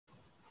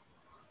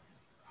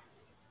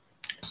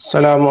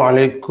السلام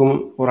عليكم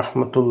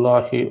ورحمة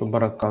الله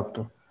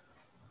وبركاته.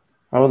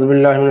 أعوذ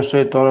بالله من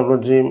الشيطان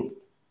الرجيم.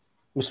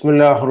 بسم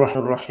الله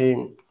الرحمن الرحيم.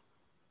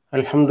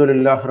 الحمد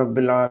لله رب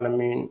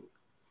العالمين.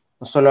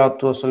 والصلاة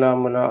والسلام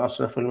على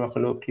أشرف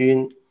المخلوقين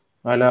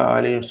وعلى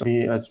آله وصحبه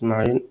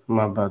أجمعين.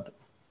 أما بعد.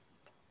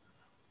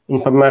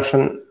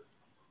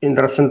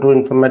 Introduction to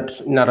Informatics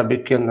in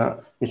Arabic എന്ന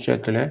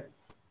വിഷയത്തിലെ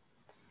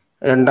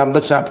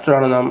രണ്ടാമത്തെ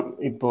ചാപ്റ്ററാണ് നാം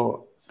ഇപ്പോൾ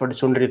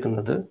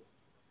പഠിച്ചുകൊണ്ടിരിക്കുന്നത്.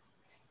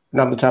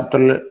 രണ്ടാമത്തെ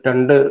ചാപ്റ്ററിൽ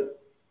രണ്ട്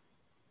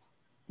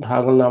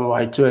ഭാഗങ്ങൾ നാം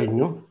വായിച്ചു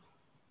കഴിഞ്ഞു.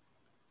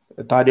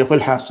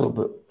 താരിഖുൽ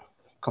ഹാസൂബ്,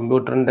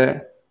 കമ്പ്യൂട്ടറിൻ്റെ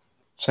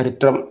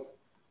ചരിത്രം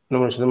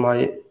നമ്മൾ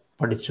വിശദമായി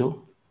പഠിച്ചു.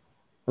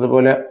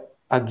 അതുപോലെ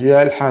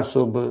അജ്യാൽ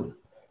ഹാസൂബ്,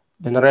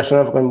 ജനറേഷൻ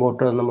ഓഫ്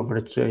കമ്പ്യൂട്ടർ നമ്മൾ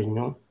പഠിച്ചു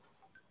കഴിഞ്ഞു.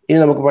 ഇനി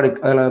നമുക്ക്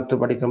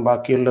അതിനകത്ത് പഠിക്കാൻ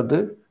ബാക്കിയുള്ളത്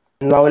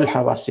അൻവാഉൽ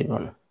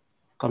ഹവാസിബാണ്.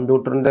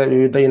 കമ്പ്യൂട്ടറിൻ്റെ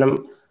വിവിധ ഇനം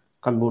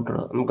കമ്പ്യൂട്ടർ.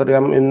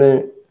 നമുക്കറിയാം, ഇന്ന്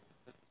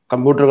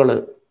കമ്പ്യൂട്ടറുകൾ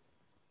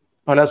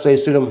പല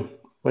സൈസിലും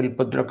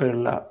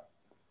വലിപ്പത്തിലൊക്കെയുള്ള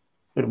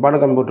ഒരുപാട്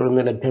കമ്പ്യൂട്ടർ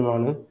ഇന്ന്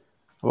ലഭ്യമാണ്.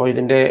 അപ്പോൾ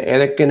ഇതിൻ്റെ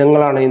ഏതൊക്കെ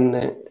ഇനങ്ങളാണ്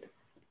ഇന്ന്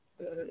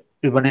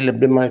വിപണിയിൽ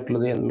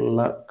ലഭ്യമായിട്ടുള്ളത്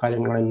എന്നുള്ള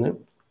കാര്യങ്ങളാണ് ഇന്ന്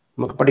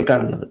നമുക്ക്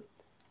പഠിക്കാനുള്ളത്.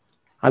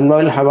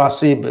 അൻവാഉൽ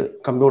ഹവാസിബ്,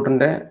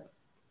 കമ്പ്യൂട്ടറിൻ്റെ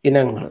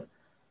ഇനങ്ങൾ.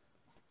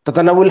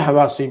 തതനവുൽ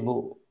ഹവാസിബു,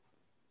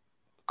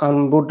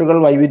 കമ്പ്യൂട്ടറുകൾ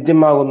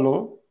വൈവിധ്യമാകുന്നു.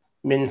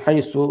 മിൻ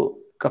ഹൈസു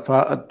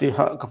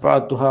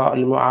കഫാഅത്തുഹ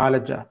അൽ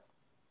മുആലജ.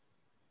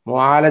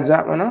 മുആലജ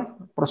എന്ന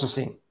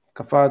പ്രോസസ്സിങ്,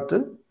 കഫാഅത്ത്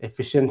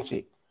എഫിഷ്യൻസി,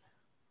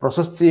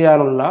 പ്രോസസ്സ്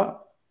ചെയ്യാനുള്ള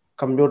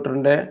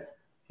കമ്പ്യൂട്ടറിൻ്റെ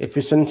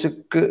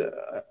എഫിഷ്യൻസിക്ക്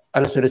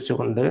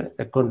അനുസരിച്ചുകൊണ്ട്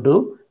according to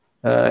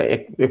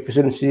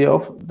efficiency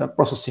of the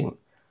processing.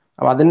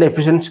 അപ്പോൾ അതിൻ്റെ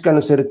എഫിഷ്യൻസിക്ക്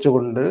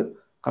അനുസരിച്ചുകൊണ്ട്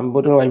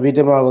കമ്പ്യൂട്ടർ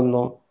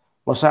വൈവിധ്യമാകുന്നു.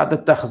 വസാഅത്ത്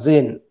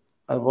തഖ്സീൻ,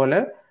 അതുപോലെ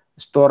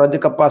സ്റ്റോറേജ്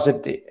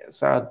കപ്പാസിറ്റി.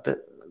 സാഅത്ത്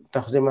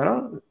തഖ്സീമാണ്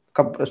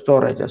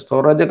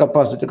സ്റ്റോറേജ്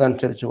കപ്പാസിറ്റിക്ക്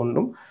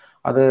അനുസരിച്ചുകൊണ്ടും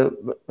അത്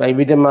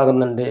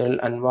വൈവിധ്യമാകുന്നുണ്ട്.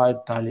 അൻവാഉ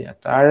താലിയ,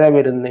 താഴെ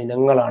വരുന്ന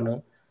ഇനങ്ങളാണ്.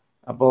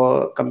 അപ്പോൾ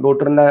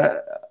കമ്പ്യൂട്ടറിൻ്റെ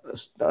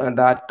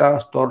ഡാറ്റ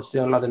സ്റ്റോർ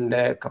ചെയ്യാനുള്ള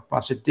അതിൻ്റെ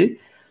കപ്പാസിറ്റി,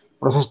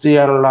 പ്രോസസ്സ്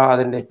ചെയ്യാനുള്ള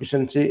അതിൻ്റെ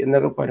എഫിഷ്യൻസി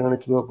എന്നൊക്കെ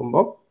പരിഗണിച്ച്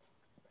നോക്കുമ്പോൾ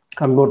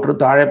കമ്പ്യൂട്ടർ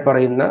താഴെ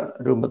പറയുന്ന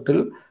രൂപത്തിൽ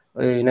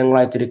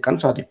ഇനങ്ങളായി തിരിക്കാൻ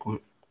സാധിക്കും.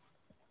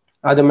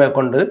 ആദ്യമായി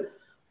കൊണ്ട്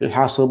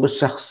ഹാസൂബ്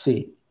ഷഖ്സി,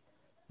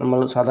 നമ്മൾ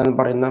സാധാരണ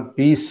പറയുന്ന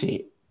PC,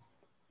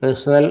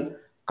 പേഴ്സണൽ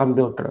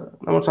കമ്പ്യൂട്ടർ.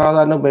 നമ്മൾ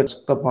സാധാരണ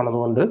ഡെസ്ക്ടോപ്പാണ്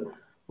അതുകൊണ്ട്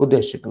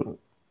ഉദ്ദേശിക്കുന്നത്.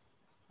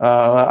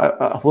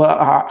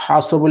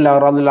 ഹാസൂബുൽ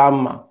അഗ്റാദുൽ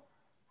ആമ്മ,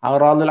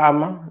 അഗ്റാദുൽ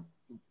ആമ്മ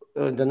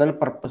ജനറൽ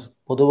പർപ്പസ്,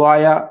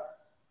 പൊതുവായ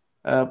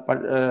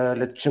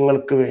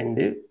ലക്ഷ്യങ്ങൾക്ക്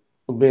വേണ്ടി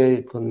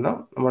ഉപയോഗിക്കുന്ന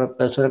നമ്മുടെ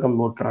പേഴ്സണൽ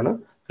കമ്പ്യൂട്ടറാണ്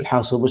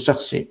ഹാസൂബ്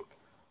ഷഖ്സി.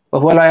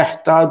 വഹുവ ലാ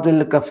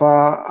യഹ്താജുൽ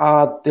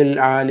കഫാഅത്തിൽ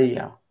ആലിയ.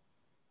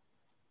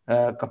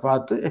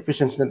 കഫാഅത്ത്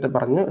എഫിഷ്യൻസി നേരത്തെ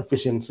പറഞ്ഞു.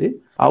 എഫിഷ്യൻസി,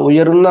 ആ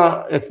ഉയർന്ന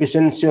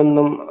എഫിഷ്യൻസി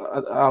ഒന്നും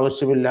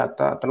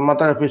ആവശ്യമില്ലാത്ത,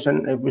 അത്രമാത്രം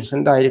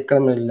എഫിഷ്യൻ്റ്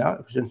ആയിരിക്കണമെന്നില്ല,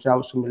 എഫിഷ്യൻസി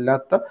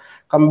ആവശ്യമില്ലാത്ത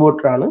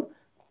കമ്പ്യൂട്ടറാണ്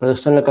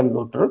പേഴ്സണൽ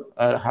കമ്പ്യൂട്ടർ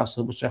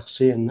ഹാസൂബ്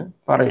ഷഖ്സി എന്ന്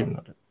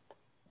പറയുന്നത്.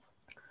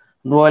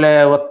 അതുപോലെ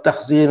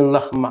തഖ്സീനുൽ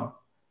ലഹ്മ,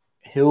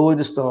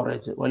 ഹ്യൂജ്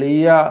സ്റ്റോറേജ്,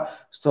 വലിയ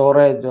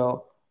സ്റ്റോറേജോ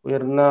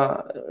ഉയർന്ന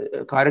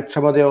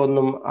കാര്യക്ഷമതയോ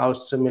ഒന്നും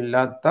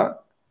ആവശ്യമില്ലാത്ത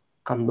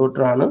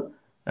കമ്പ്യൂട്ടറാണ്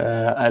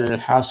അൽ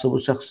ഹാസൂബ്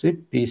ഷഖ്സി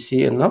PC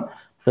എന്ന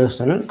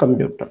പേഴ്സണൽ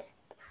കമ്പ്യൂട്ടർ.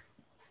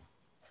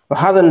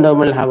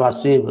 വഹാദൽ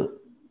ഹവാസിബ്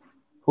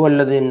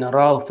ഹുവല്ലദീ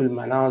നറാഹു ഫിൽ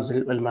മനാസിൽ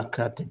വൽ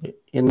മക്കാത്തിബ്.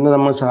 ഇന്ന്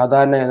നമ്മൾ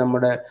സാധാരണ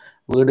നമ്മുടെ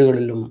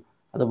വീടുകളിലും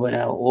അതുപോലെ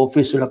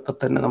ഓഫീസിലൊക്കെ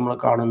തന്നെ നമ്മൾ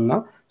കാണുന്ന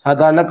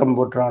സാധാരണ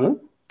കമ്പ്യൂട്ടറാണ്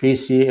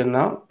PC എന്ന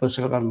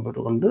പേഴ്സണൽ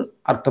കമ്പ്യൂട്ടർ കൊണ്ട്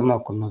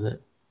അർത്ഥമാക്കുന്നത്.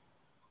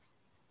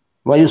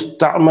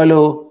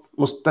 വയുസ്തഅമലു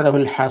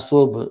മുസ്തലഹുൽ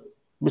ഹസൂബ്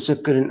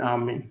ബിശക്ലിൻ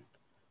ആമിൻ.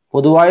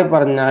 പൊതുവായി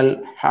പറഞ്ഞാൽ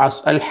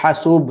അൽ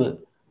ഹസൂബ്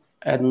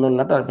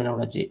എന്നുള്ള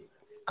ടെർമിനോളജി,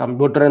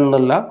 കമ്പ്യൂട്ടർ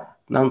എന്നുള്ള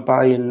നാം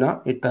പറയുന്ന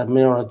ഈ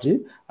ടെർമിനോളജി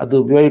അത്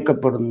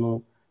ഉപയോഗിക്കപ്പെടുന്നു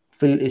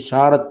ഫിൽ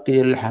ഇഷാറത്തി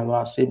അൽ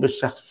ഹവാസിബ്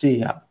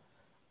ഷഖ്സിയ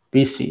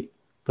PC,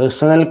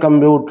 പേഴ്സണൽ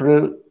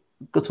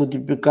കമ്പ്യൂട്ടർക്ക്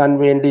സൂചിപ്പിക്കാൻ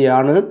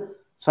വേണ്ടിയാണ്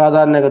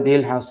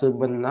സാധാരണഗതിയിൽ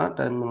ഹസൂബ് എന്ന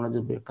ടെർമിനോളജി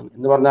ഉപയോഗിക്കുന്നത്.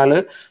 എന്ന് പറഞ്ഞാൽ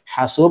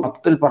ഹസൂബ്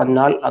അർത്ഥത്തിൽ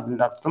പറഞ്ഞാൽ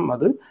അതിൻ്റെ അർത്ഥം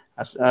അത്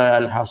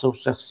അൽ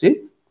ഹസൂബ് ഷഖ്സി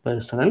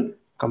പേഴ്സണൽ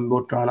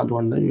കമ്പ്യൂട്ടറാണ്,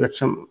 അതുകൊണ്ട്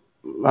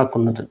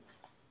വ്യക്തമാക്കുന്നത്.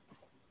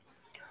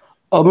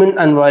 ഒമിൻ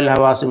അൻവാഉൽ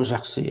ഹവാസിബ്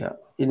ഷഖ്സിയ.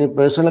 ഇനി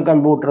പേഴ്സണൽ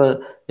കമ്പ്യൂട്ടർ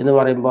എന്ന്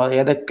പറയുമ്പോൾ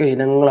ഏതൊക്കെ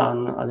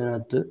ഇനങ്ങളാണ്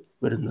അതിനകത്ത്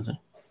വരുന്നത്?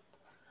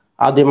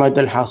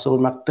 ആദ്യമായിട്ട് അൽ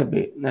ഹസൂബ്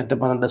മക്തബി, നേരത്തെ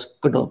പറഞ്ഞ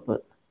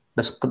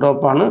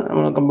ഡെസ്ക്ടോപ്പാണ്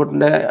നമ്മൾ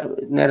കമ്പ്യൂട്ടറിൻ്റെ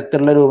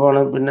നേരത്തെയുള്ള രൂപമാണ്.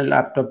 പിന്നെ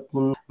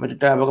ലാപ്ടോപ്പും മറ്റു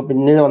ടാബൊക്കെ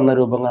പിന്നീട് വന്ന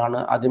രൂപങ്ങളാണ്.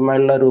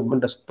 ആദ്യമായുള്ള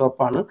രൂപം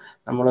ഡെസ്ക്ടോപ്പാണ്.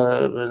 നമ്മൾ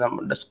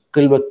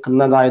ഡെസ്കിൽ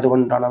വെക്കുന്നതായത്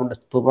കൊണ്ടാണ് നമ്മൾ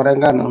ഡെസ്ക്ടോപ്പ് പറയാൻ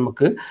കാരണം.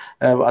 നമുക്ക്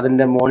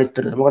അതിൻ്റെ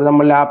മോണിറ്റർ, നമുക്ക്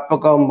നമ്മൾ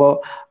ലാപ്പൊക്കെ ആകുമ്പോൾ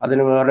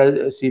അതിന് വേറെ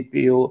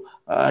CPU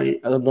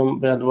അതൊന്നും,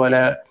 പിന്നെ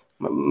അതുപോലെ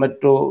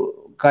മറ്റു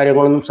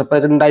കാര്യങ്ങളൊന്നും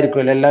സെപ്പറേറ്റ്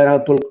ഉണ്ടായിരിക്കുമല്ലോ,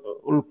 എല്ലാത്തിനകത്തും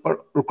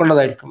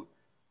ഉൾക്കൊള്ളതായിരിക്കും.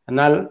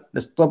 എന്നാൽ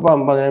ഡെസ്ക്ടോപ്പ്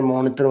ആകുമ്പോൾ അതിന്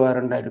മോണിറ്റർ വേറെ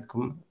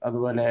ഉണ്ടായിരിക്കും,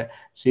 അതുപോലെ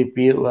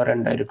CPU വേറെ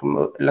ഉണ്ടായിരിക്കും,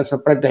 എല്ലാം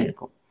സെപ്പറേറ്റ്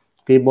ആയിരിക്കും,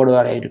 കീബോർഡ്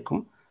വേറെ ആയിരിക്കും.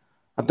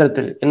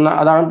 അത്തരത്തിൽ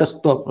അതാണ്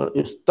ഡെസ്ക്ടോപ്പ്.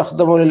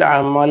 ഇസ്തഖ്ദമുൽ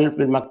അഅ്മാൽ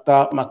ഫിൽ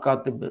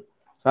മക്കാത്തിബ്,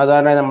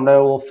 സാധാരണ നമ്മുടെ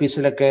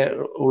ഓഫീസിലൊക്കെ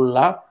ഉള്ള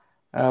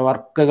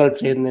വർക്കുകൾ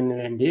ചെയ്യുന്നതിന്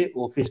വേണ്ടി,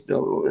 ഓഫീസ്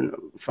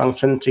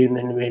ഫങ്ഷൻ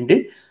ചെയ്യുന്നതിന് വേണ്ടി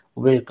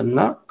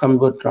ഉപയോഗിക്കുന്ന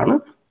കമ്പ്യൂട്ടറാണ്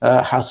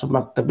ഹാസിബ്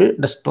മക്തബി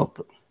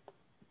ഡെസ്ക്ടോപ്പ്.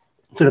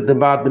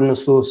 ബാബിൻ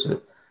നുസൂസ്,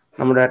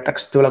 നമ്മുടെ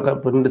ടെക്സ്റ്റുകളൊക്കെ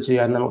പ്രിന്റ്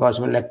ചെയ്യാൻ നമുക്ക്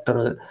ആവശ്യമുള്ള ലെറ്റർ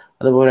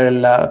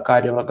അതുപോലെയുള്ള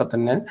കാര്യങ്ങളൊക്കെ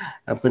തന്നെ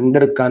പ്രിന്റ്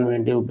എടുക്കാൻ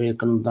വേണ്ടി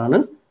ഉപയോഗിക്കുന്നതാണ്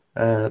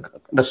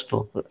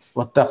ഡെസ്ക്ടോപ്പ്.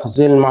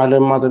 തഹ്സീൽ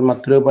മാലൂമാത്തുൽ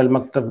മത്ലൂബ് അൽ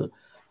മക്തബ്,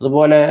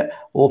 അതുപോലെ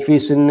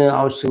ഓഫീസിന്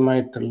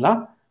ആവശ്യമായിട്ടുള്ള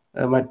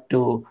മറ്റു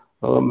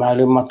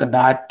മാലൂമാത്ത്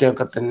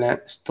ഡാറ്റയൊക്കെ തന്നെ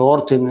സ്റ്റോർ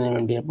ചെയ്യുന്നതിന്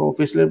വേണ്ടി. അപ്പോൾ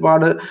ഓഫീസിൽ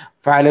ഒരുപാട്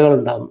ഫയലുകൾ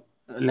ഉണ്ടാകും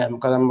അല്ലേ.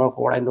 നമുക്ക് നമ്മൾ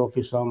കോളേജിൻ്റെ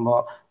ഓഫീസ് ആകുമ്പോൾ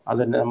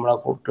അതിൻ്റെ നമ്മളെ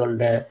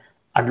കുട്ടികളുടെ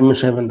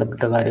അഡ്മിഷനുമായി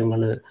ബന്ധപ്പെട്ട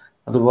കാര്യങ്ങൾ,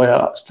 അതുപോലെ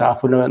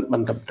സ്റ്റാഫിന്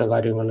ബന്ധപ്പെട്ട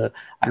കാര്യങ്ങൾ,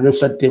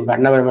 അഡ്മിനിസ്ട്രേറ്റീവ്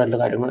ഭരണപരമായിട്ടുള്ള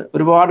കാര്യങ്ങൾ,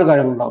 ഒരുപാട്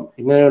കാര്യങ്ങളുണ്ടാകും.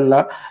 ഇങ്ങനെയുള്ള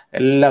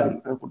എല്ലാം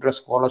കുട്ടികളുടെ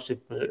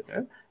സ്കോളർഷിപ്പ്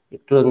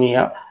തുടങ്ങിയ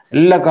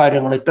എല്ലാ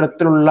കാര്യങ്ങളും,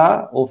 ഇത്തരത്തിലുള്ള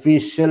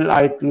ഒഫീഷ്യൽ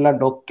ആയിട്ടുള്ള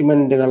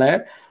ഡോക്യുമെൻറ്റുകളെ,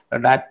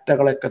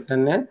 ഡാറ്റകളൊക്കെ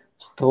തന്നെ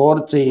സ്റ്റോർ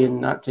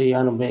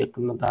ചെയ്യാൻ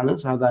ഉപയോഗിക്കുന്നതാണ്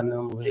സാധാരണ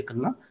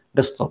ഉപയോഗിക്കുന്ന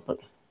ഡെസ്ക്ടോപ്പ്.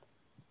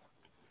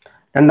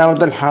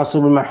 രണ്ടാമത്തെ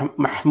ഹാസിബ്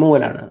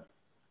മഹ്മൂലാണ്,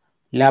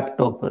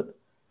 ലാപ്ടോപ്പ്.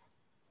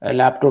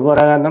 ലാപ്ടോപ്പ്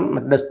പറയാൻ കാരണം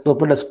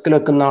ഡെസ്ക്ടോപ്പ് ഡെസ്കിൽ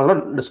വെക്കുന്നതാണല്ലോ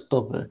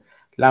ഡെസ്ക്ടോപ്പ്.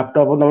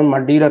 ലാപ്ടോപ്പ് നമ്മൾ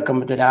മടിയിൽ വെക്കാൻ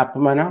പറ്റും.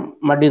 ലാപ്പ്മാന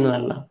മടി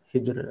എന്നുള്ള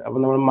ഹിജർ. അപ്പോൾ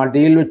നമ്മൾ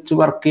മടിയിൽ വെച്ച്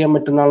വർക്ക് ചെയ്യാൻ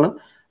പറ്റുന്നതാണ്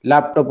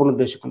ലാപ്ടോപ്പ് എന്ന്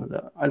ഉദ്ദേശിക്കുന്നത്.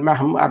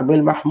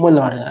 അറബിൽ മഹ്മൂ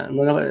എന്ന്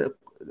പറയുന്നത്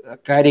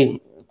ക്യാരിങ്,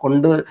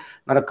 കൊണ്ട്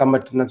നടക്കാൻ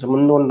പറ്റുന്ന,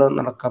 ചുമന്നുകൊണ്ട്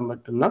നടക്കാൻ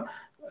പറ്റുന്ന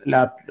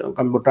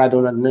കമ്പ്യൂട്ടർ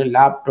ആയതുകൊണ്ട് തന്നെ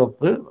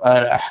ലാപ്ടോപ്പ്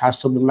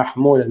ഹാസിബ്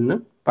മഹ്മൂൽ എന്ന്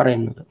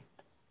പറയുന്നത്.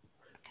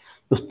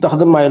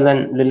 യുസ്തഖ്ദം അയ്ളൻ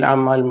ലിൽ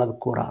അമാൽ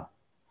മദ്കൂറ,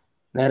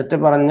 നേരത്തെ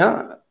പറഞ്ഞ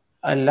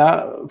എല്ലാ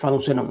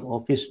ഫങ്ഷനും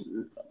ഓഫീസ്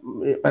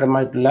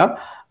പരമായിട്ടുള്ള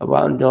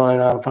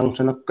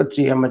ഫങ്ഷനൊക്കെ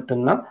ചെയ്യാൻ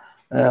പറ്റുന്ന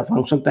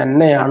ഫങ്ഷൻ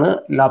തന്നെയാണ്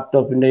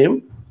ലാപ്ടോപ്പിൻ്റെയും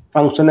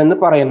ഫങ്ഷൻ എന്ന്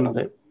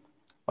പറയുന്നത്.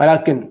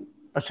 വലാക്കിൻ,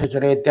 പക്ഷേ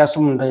ചെറിയ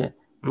വ്യത്യാസമുണ്ട്.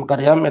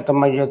 നമുക്കറിയാം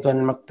യതമയ്യസു അൻ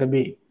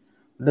മക്തബി,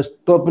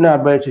 ഡെസ്ക്ടോപ്പിനെ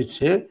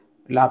അപേക്ഷിച്ച്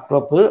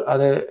ലാപ്ടോപ്പ്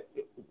അത്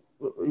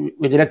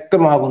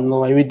വിദഗ്ധമാകുന്നു,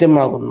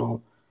 വൈവിധ്യമാകുന്നു.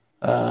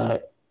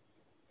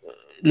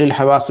 ലിൽ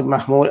ഹവാസിബ്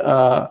മഹ്മൂൽ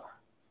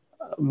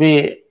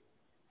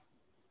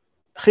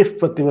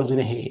ബിഖിഫത്തി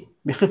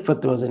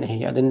വസ്നിഹി,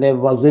 അതിൻ്റെ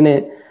വസ്ന്,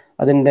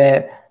 അതിൻ്റെ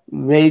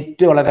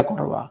വെയിറ്റ് വളരെ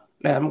കുറവാണ്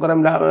അല്ലേ.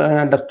 നമുക്കറിയാം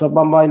ഡെസ്ക്ടോപ്പ്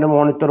ആകുമ്പോൾ അതിൻ്റെ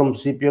മോണിറ്ററും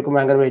CPU ഒക്കെ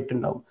ഭയങ്കര വെയിറ്റ്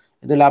ഉണ്ടാവും.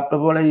 ഇത്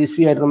ലാപ്ടോപ്പ് വളരെ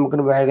ഈസി ആയിട്ട് നമുക്ക്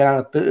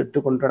ബാഗിനകത്ത് ഇട്ട്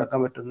കൊണ്ടു നടക്കാൻ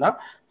പറ്റുന്ന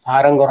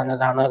ഭാരം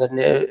കുറഞ്ഞതാണ്.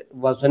 അതിൻ്റെ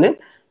വസ്ന്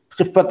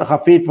ഖിഫത്ത്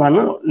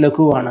ഹഫീഫാണ്,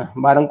 ലഘുവാണ്,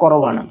 ഭാരം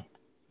കുറവാണ്.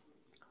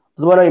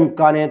 അതുപോലെ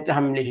ഇംകാനിയത്ത്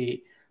ഹംലിഹി,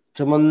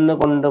 ചുമന്ന്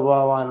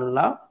കൊണ്ടുപോകാനുള്ള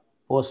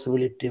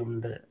പോസിബിലിറ്റി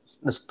ഉണ്ട്.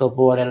 ഡെസ്ക്ടോപ്പ്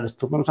പോലെയുള്ള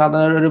ഡെസ്ക്ടോപ്പ്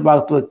സാധാരണ ഒരു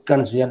ഭാഗത്ത്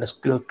വെക്കുകയാണ് ചെയ്യുക,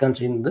 ഡെസ്കിൽ വെക്കുകയാണ്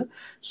ചെയ്യുന്നത്.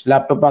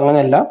 ലാപ്ടോപ്പ്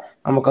അങ്ങനെയല്ല,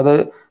 നമുക്കത്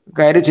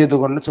ക്യാരി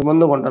ചെയ്തുകൊണ്ട്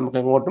ചുമന്നുകൊണ്ട് നമുക്ക്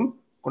എങ്ങോട്ടും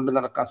കൊണ്ടു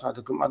നടക്കാൻ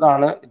സാധിക്കും.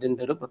 അതാണ്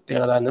ഇതിൻ്റെ ഒരു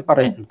പ്രത്യേകത എന്ന്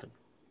പറയുന്നത്.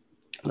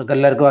 അതൊക്കെ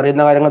എല്ലാവർക്കും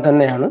അറിയുന്ന കാര്യങ്ങൾ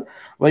തന്നെയാണ്.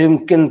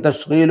 വയുംകിൻ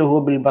തശ്ഗീലുഹു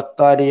ബിൽ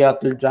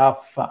ബത്താരിയാത്തിൽ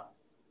ജാഫ,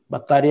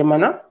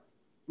 ബത്താരിയമന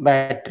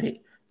ബാറ്ററി,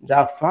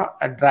 ജാഫ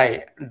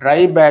ഡ്രൈ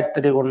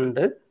ബാറ്ററി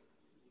കൊണ്ട്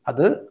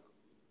അത്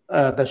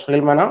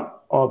തശ്ഗീൽ മന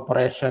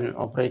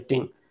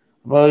ഓപ്പറേറ്റിംഗ്.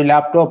 അപ്പോൾ ഈ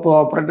ലാപ്ടോപ്പ്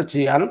ഓപ്പറേറ്റ്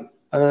ചെയ്യാൻ,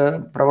 അത്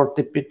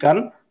പ്രവർത്തിപ്പിക്കാൻ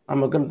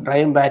നമുക്ക്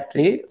ഡ്രൈ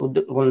ബാറ്ററി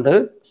കൊണ്ട്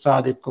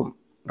സാധിക്കും.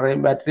 ഡ്രൈ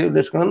ബാറ്ററി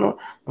ഉദ്ദേശിക്കുന്നത്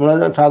നമ്മൾ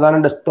സാധാരണ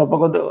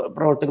ഡെസ്ക്ടോപ്പൊക്കെ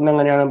പ്രവർത്തിക്കുന്നത്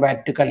എങ്ങനെയാണ്,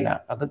 ബാറ്ററിക്കല്ല,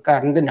 അത്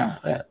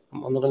കറണ്ടിനാണ്.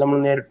 ഒന്നുകിൽ നമ്മൾ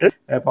നേരിട്ട്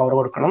പവർ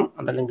കൊടുക്കണം,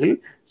 അതല്ലെങ്കിൽ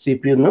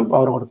CPU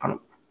പവർ കൊടുക്കണം,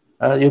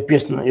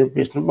 UPS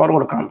പവർ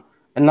കൊടുക്കണം.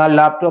 എന്നാൽ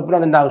ലാപ്ടോപ്പിന്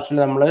അതിൻ്റെ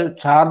ആവശ്യമില്ല, നമ്മൾ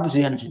ചാർജ്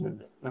ചെയ്യാൻ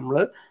ചെയ്യുന്നത്. നമ്മൾ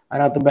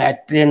അതിനകത്ത്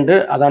ബാറ്ററി ഉണ്ട്,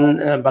 അതാണ്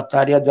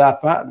ബത്താരിയ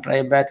ജാഫ. ഡ്രൈ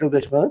ബാറ്ററി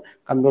ഉദ്ദേശിക്കുന്നത്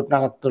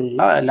കമ്പ്യൂട്ടറിനകത്തുള്ള,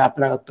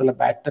 ലാപ്പിനകത്തുള്ള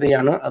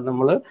ബാറ്ററിയാണ്. അത്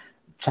നമ്മൾ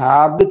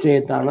ചാർജ്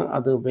ചെയ്താണ്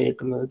അത്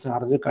ഉപയോഗിക്കുന്നത്.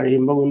 ചാർജ്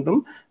കഴിയുമ്പോൾ വീണ്ടും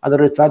അത്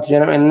റീചാർജ്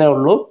ചെയ്യണം എന്നേ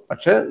ഉള്ളൂ.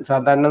 പക്ഷേ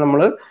സാധാരണ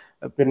നമ്മൾ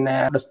പിന്നെ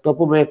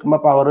ഡെസ്ക്ടോപ്പ്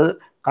ഉപയോഗിക്കുമ്പോൾ പവർ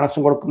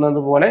കണക്ഷൻ കൊടുക്കുന്നത്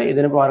പോലെ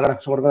ഇതിന് പവർ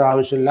കണക്ഷൻ കൊടുക്കുന്ന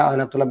ആവശ്യമില്ല.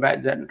 അതിനകത്തുള്ള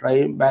ഡ്രൈ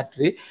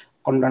ബാറ്ററി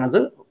കൊണ്ടാണ്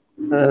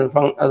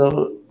അത്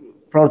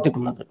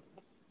പ്രവർത്തിക്കുന്നത്.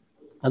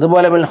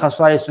 അതുപോലെ മിൻ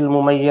ഖസായിസിൽ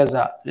മുമയ്യസ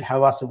ലിൽ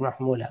ഹവാസിബ്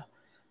മഹ്മൂല,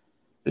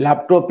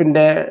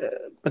 ലാപ്ടോപ്പിൻ്റെ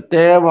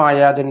പ്രത്യേകമായ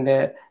അതിൻ്റെ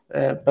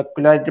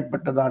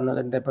പെക്കുലാരിറ്റിപ്പെട്ടതാണ്,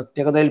 അതിൻ്റെ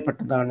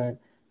പ്രത്യേകതയിൽപ്പെട്ടതാണ്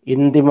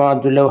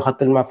ഇന്ദിമാജു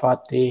ലൗഹത്തുൽ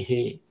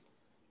മഫാത്തിഹ്.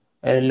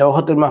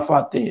 ലൗഹത്തുൽ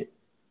മഫാത്തിഹ്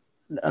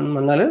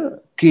എന്നാൽ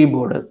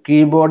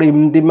കീബോർഡ്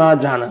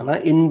ഇംതിമാജാണ്,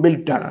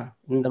 ഇൻബിൽറ്റാണ്.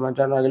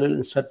 ഇൻതിമാജാണ് അതിൽ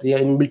ഇൻസർട്ട്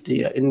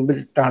ചെയ്യുക,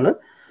 ഇൻബിൽറ്റാണ്.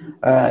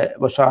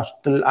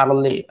 വശാസ്തുൽ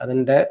അർലി,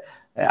 അതിൻ്റെ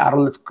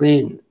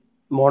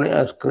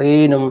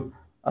സ്ക്രീനും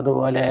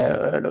അതുപോലെ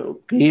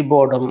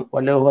കീബോർഡും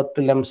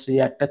വലൗഹത്തുൽ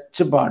ലംസിയ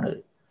ടച്ച് പാഡ്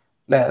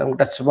അല്ലേ. നമുക്ക്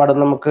ടച്ച് പാഡ്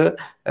നമുക്ക്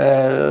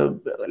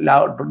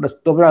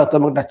ഡെസ്ക്ടോപ്പിനകത്ത്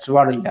നമുക്ക് ടച്ച്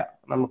പാടില്ല.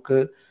 നമുക്ക്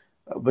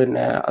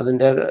പിന്നെ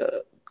അതിൻ്റെ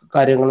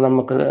കാര്യങ്ങൾ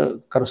നമുക്ക്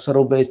കർസർ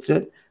ഉപയോഗിച്ച്,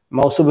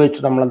 മൗസ്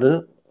ഉപയോഗിച്ച് നമ്മളത്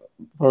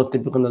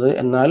പ്രവർത്തിപ്പിക്കുന്നത്.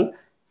 എന്നാൽ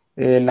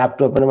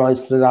ലാപ്ടോപ്പിന്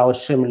മൗസിൻ്റെ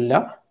ആവശ്യമില്ല,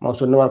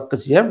 മൗസിന് വർക്ക്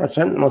ചെയ്യാം.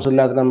 പക്ഷേ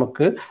മൗസില്ലാതെ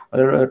നമുക്ക്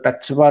ഒരു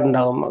ടച്ച് പാഡ്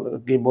ഉണ്ടാകും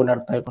കീബോർഡിന്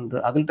അടുത്തായിക്കൊണ്ട്,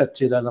 അതിൽ ടച്ച്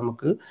ചെയ്താൽ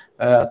നമുക്ക്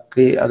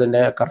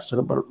അതിൻ്റെ കർസർ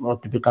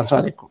പ്രവർത്തിപ്പിക്കാൻ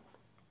സാധിക്കും.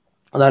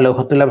 അതാണ്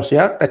ലൗഹത്തുൽ ലംസിയ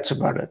ടച്ച്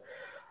പാഡ്.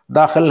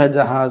 ദാഖൽ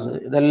ജഹാസ്,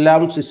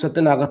 ഇതെല്ലാം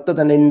സിസ്റ്റത്തിനകത്ത്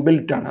തന്നെ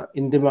ഇൻബിൽറ്റ് ആണ്,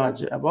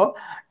 ഇന്തിമാജ്. അപ്പോൾ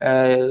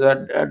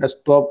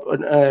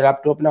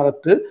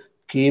ലാപ്ടോപ്പിനകത്ത്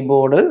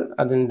കീബോർഡ്,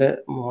 അതിൻ്റെ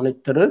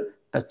മോണിറ്റർ,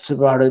 ടച്ച്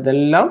പാഡ്,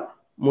 ഇതെല്ലാം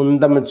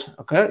മുന്തമിച്ച്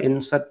ഒക്കെ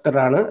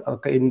ഇൻസെക്ടറാണ്,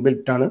 അതൊക്കെ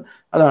ഇൻബിൽറ്റ് ആണ്.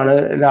 അതാണ്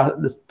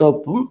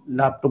ഡെസ്ക്ടോപ്പും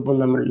ലാപ്ടോപ്പും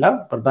തമ്മിലുള്ള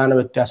പ്രധാന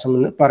വ്യത്യാസം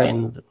എന്ന്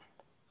പറയുന്നത്.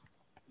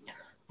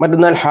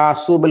 മറ്റൊന്നാൽ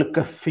ഹാസൂബൽ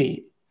കഫി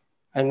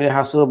അല്ലെങ്കിൽ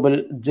ഹാസൂബൽ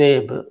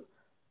ജേബ്,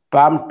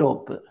 പാം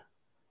ടോപ്പ്.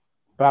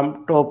 പാം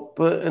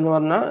ടോപ്പ് എന്ന്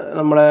പറഞ്ഞാൽ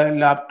നമ്മളെ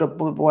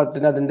ലാപ്ടോപ്പ് പോലെ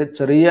തന്നെ അതിൻ്റെ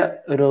ചെറിയ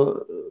ഒരു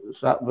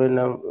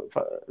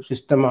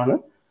സിസ്റ്റമാണ്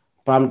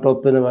പാം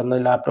ടോപ്പ് എന്ന്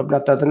പറഞ്ഞത്. ലാപ്ടോപ്പിന്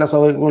അത്ര തന്നെ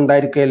സൗകര്യം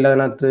ഉണ്ടായിരിക്കില്ല,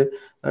 അതിനകത്ത്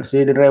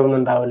CD ഡ്രൈവ് ഒന്നും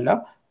ഉണ്ടാവില്ല.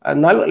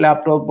 എന്നാൽ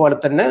ലാപ്ടോപ്പ് പോലെ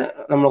തന്നെ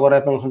നമ്മൾ കുറേ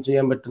ഫങ്ഷൻ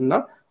ചെയ്യാൻ പറ്റുന്ന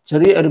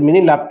ചെറിയ ഒരു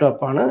മിനി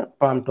ലാപ്ടോപ്പാണ്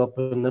പാം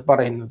ടോപ്പ് എന്ന്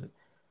പറയുന്നത്.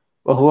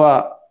 വഹുവ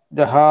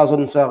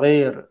ജഹാസുൻ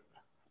സഗീർ,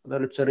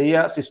 അതൊരു ചെറിയ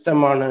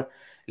സിസ്റ്റമാണ്.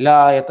 ലാ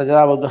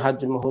യതജാവസു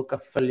ഹജ്മുഹു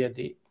കഫൽ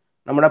യദി.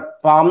 നമ്മുടെ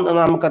പാം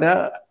എന്ന് നമുക്കറിയാം,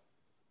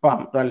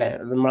 പാം അല്ലേ,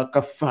 നമ്മളെ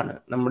കഫാണ്.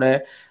 നമ്മുടെ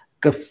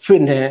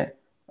കഫിൻ്റെ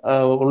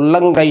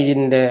ഉള്ളം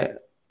കൈയിൻ്റെ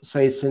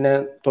സൈസിനെ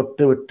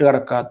തൊട്ട് വിട്ട്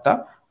കിടക്കാത്ത,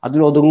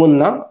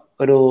 അതിലൊതുങ്ങുന്ന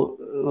ഒരു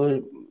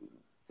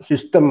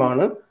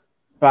സിസ്റ്റമാണ്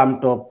പാം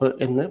ടോപ്പ്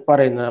എന്ന്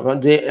പറയുന്നത്.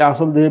 അപ്പം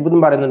ജേബ്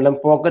എന്ന് പറയുന്നില്ല,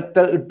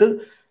 പോക്കറ്റ് ഇട്ട്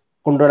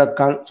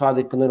കൊണ്ടുനടക്കാൻ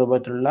സാധിക്കുന്ന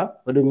രൂപത്തിലുള്ള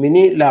ഒരു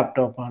മിനി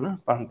ലാപ്ടോപ്പാണ്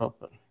പാം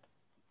ടോപ്പ്.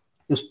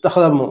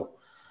 യുസ്തഖദമു,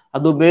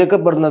 അത്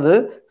ഉപയോഗിക്കപ്പെടുന്നത്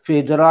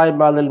ഫിജറായി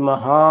ബാദൽ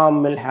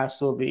മഹാമിൽ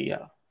ഹാസൂബിയ.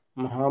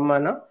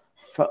 മഹാമന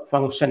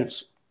ഫങ്ഷൻസ്,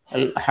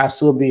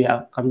 ഹാസൂബിയ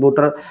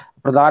കമ്പ്യൂട്ടർ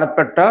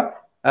പ്രധാനപ്പെട്ട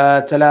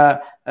ചില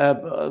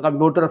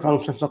കമ്പ്യൂട്ടർ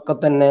ഫങ്ഷൻസ് ഒക്കെ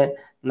തന്നെ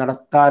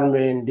നടത്താൻ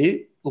വേണ്ടി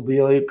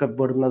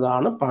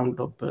ഉപയോഗിക്കപ്പെടുന്നതാണ് പാം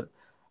ടോപ്പ്.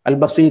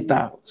 അൽബസീത്ത,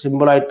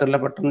 സിമ്പിളായിട്ടുള്ള,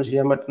 പെട്ടെന്ന്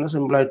ചെയ്യാൻ പറ്റുന്ന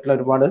സിമ്പിളായിട്ടുള്ള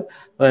ഒരുപാട്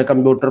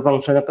കമ്പ്യൂട്ടർ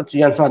ഫങ്ഷനൊക്കെ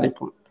ചെയ്യാൻ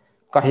സാധിക്കും.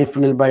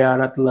 കഹിഫുൽ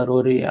ബയാനത്ത്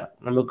ലറൂറിയ,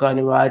 നമുക്ക്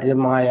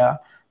അനിവാര്യമായ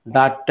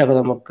ഡാറ്റകൾ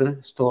നമുക്ക്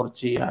സ്റ്റോർ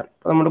ചെയ്യാൻ,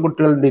 നമ്മുടെ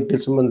കുട്ടികളുടെ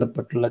ഡീറ്റെയിൽസും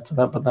ബന്ധപ്പെട്ടുള്ള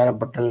ചില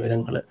പ്രധാനപ്പെട്ട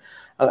വിവരങ്ങൾ,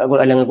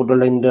 അല്ലെങ്കിൽ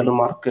കുട്ടികളുടെ ഇന്റേണൽ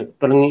മാർക്ക്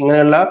തുടങ്ങി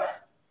ഇങ്ങനെയുള്ള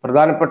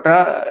പ്രധാനപ്പെട്ട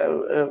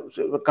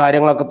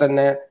കാര്യങ്ങളൊക്കെ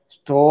തന്നെ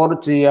സ്റ്റോർ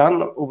ചെയ്യാൻ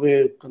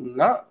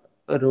ഉപയോഗിക്കുന്ന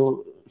ഒരു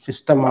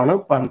സിസ്റ്റമാണ്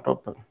പാം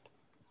ടോപ്പ്.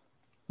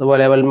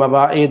 അതുപോലെ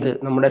വൽമബാഇദ്,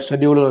 നമ്മുടെ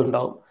ഷെഡ്യൂളുകൾ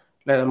ഉണ്ടാവും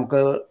അല്ലെ, നമുക്ക്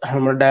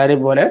നമ്മുടെ ഡയറി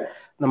പോലെ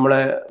നമ്മൾ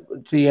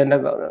ചെയ്യേണ്ട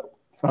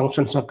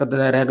ഫങ്ഷൻസ് ഒക്കെ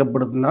തന്നെ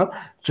രേഖപ്പെടുത്തുന്ന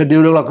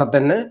ഷെഡ്യൂളുകളൊക്കെ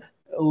തന്നെ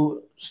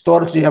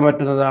സ്റ്റോർ ചെയ്യാൻ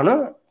പറ്റുന്നതാണ്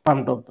പാം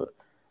ടോപ്പ്.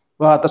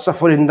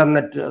 തസഫുൽ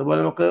ഇന്റർനെറ്റ്, അതുപോലെ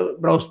നമുക്ക്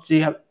ബ്രൗസ്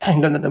ചെയ്യാം,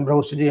 ഇന്റർനെറ്റ്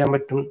ബ്രൗസ് ചെയ്യാൻ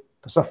പറ്റും.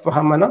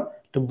 തസഫഹമന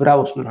ടു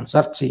ബ്രൗസ് എന്നാണ്,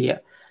 സെർച്ച് ചെയ്യുക.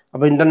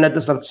 അപ്പോൾ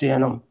ഇന്റർനെറ്റ് സെർച്ച്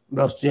ചെയ്യാനും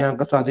ബ്രൗസ്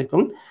ചെയ്യാനൊക്കെ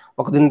സാധിക്കും.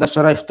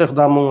 വഖദിൻതശറ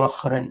ഇസ്തിഖ്ദാമു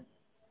മുഅഖറൻ,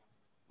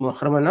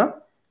 മുഅഖറൻ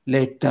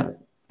ലേറ്റർ,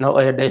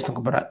 ഡേയ്സ്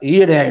എന്നൊക്കെ പറയാം.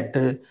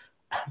 ഈയിടെയായിട്ട്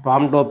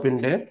പാം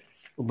ടോപ്പിൻ്റെ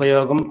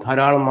ഉപയോഗം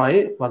ധാരാളമായി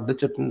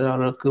വർദ്ധിച്ചിട്ടുണ്ട്.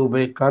 ആളുകൾക്ക്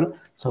ഉപയോഗിക്കാൻ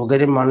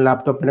സൗകര്യമാണ്.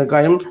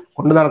 ലാപ്ടോപ്പിനേക്കാളും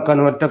കൊണ്ടു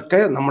നടക്കാനും മറ്റൊക്കെ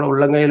നമ്മൾ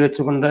ഉള്ളംകൈയിൽ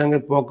വെച്ചുകൊണ്ട്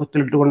അല്ലെങ്കിൽ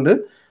പോക്കറ്റിലിട്ടുകൊണ്ട്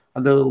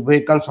അത്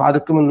ഉപയോഗിക്കാൻ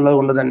സാധിക്കുമെന്നുള്ളത്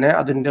കൊണ്ട് തന്നെ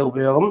അതിൻ്റെ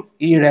ഉപയോഗം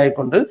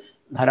ഈയിടെയായിക്കൊണ്ട്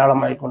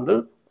ധാരാളമായിക്കൊണ്ട്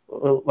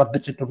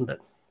വർദ്ധിച്ചിട്ടുണ്ട്.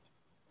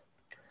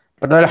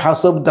 അതുപോലെ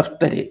ഹസബ്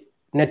ദഫ്തരി,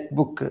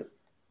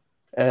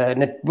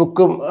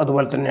 നെറ്റ്ബുക്കും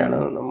അതുപോലെ തന്നെയാണ്.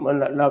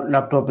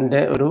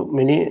 ലാപ്ടോപ്പിൻ്റെ ഒരു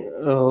മിനി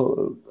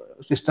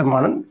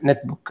സിസ്റ്റമാണ്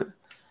നെറ്റ്ബുക്ക്.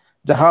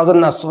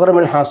 ജഹാദുൻ അസ്ഗർ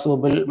മിൻ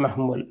ഹാസൂബിൽ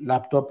മഹ്മൂൽ,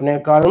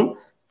 ലാപ്ടോപ്പിനേക്കാളും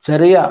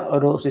ചെറിയ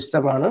ഒരു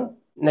സിസ്റ്റമാണ്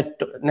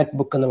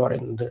നെറ്റ്ബുക്ക് എന്ന്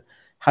പറയുന്നത്.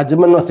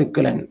 ഹജ്മൻ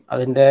വസിക്കലൻ,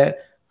 അതിൻ്റെ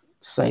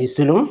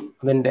സൈസിലും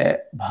അതിൻ്റെ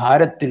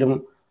ഭാരത്തിലും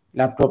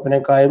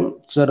ലാപ്ടോപ്പിനേക്കാളും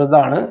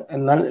ചെറുതാണ്.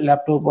 എന്നാൽ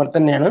ലാപ്ടോപ്പ് പോലെ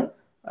തന്നെയാണ്,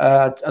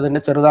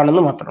 അതിൻ്റെ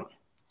ചെറുതാണെന്ന് മാത്രം.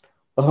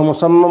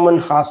 മുസമ്മൻ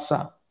ഹാസ,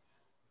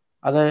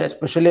 അത്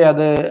എസ്പെഷ്യലി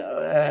അത്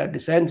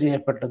ഡിസൈൻ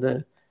ചെയ്യപ്പെട്ടത്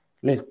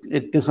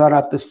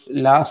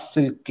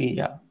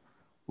ലാസിൽക്കിയ,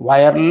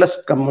 വയർലെസ്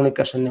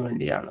കമ്മ്യൂണിക്കേഷന്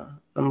വേണ്ടിയാണ്.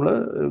 നമ്മൾ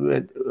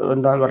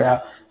എന്താ പറയുക,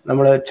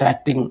 നമ്മൾ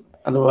ചാറ്റിങ്,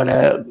 അതുപോലെ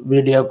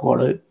വീഡിയോ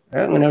കോള്,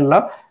 അങ്ങനെയുള്ള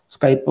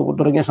സ്കൈപ്പ്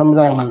തുടങ്ങിയ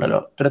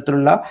സംവിധാനങ്ങളുണ്ടല്ലോ,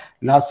 ഇത്തരത്തിലുള്ള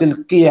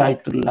ലാസിൽക്കി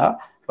ആയിട്ടുള്ള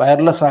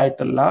വയർലെസ്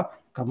ആയിട്ടുള്ള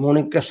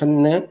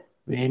കമ്മ്യൂണിക്കേഷന്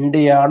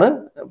വേണ്ടിയാണ്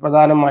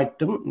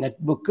പ്രധാനമായിട്ടും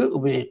നെറ്റ്ബുക്ക്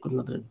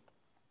ഉപയോഗിക്കുന്നത്.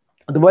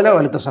 അതുപോലെ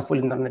വലുത്ത സഫുൽ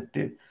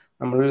ഇന്റർനെറ്റ്,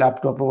 നമ്മൾ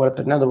ലാപ്ടോപ്പ് പോലെ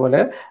തന്നെ, അതുപോലെ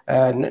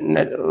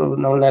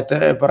നമ്മൾ നേരത്തെ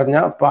പറഞ്ഞ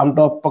പാം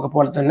ടോപ്പൊക്കെ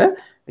പോലെ തന്നെ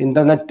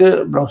ഇന്റർനെറ്റ്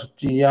ബ്രൗസ്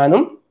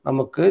ചെയ്യാനും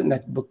നമുക്ക്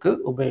നെറ്റ്ബുക്ക്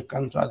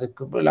ഉപയോഗിക്കാൻ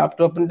സാധിക്കും.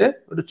 ലാപ്ടോപ്പിൻ്റെ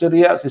ഒരു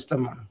ചെറിയ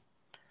സിസ്റ്റമാണ്.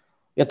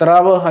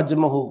 യത്രാവ്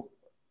ഹജ്മുഹു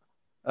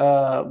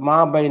മാ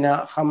ബൈന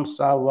ഹംസ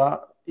വ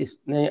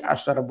ഇസ്നൈ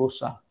അഷറ ബൂസ,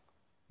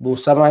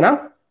 ബൂസമാന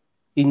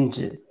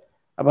ഇഞ്ച്.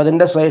 അപ്പം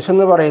അതിൻ്റെ സൈസ്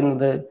എന്ന്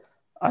പറയുന്നത്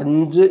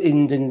 5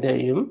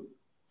 ഇഞ്ചിൻ്റെയും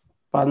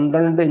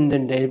 12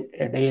 ഇഞ്ചിൻ്റെയും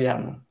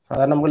ഇടയിലാണ്.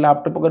 സാധാരണ നമുക്ക്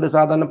ലാപ്ടോപ്പൊക്കെ ഒരു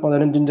സാധാരണ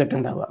 15 ഇഞ്ചൊക്കെ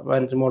ഉണ്ടാവുക,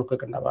 15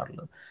 മോൾക്കൊക്കെ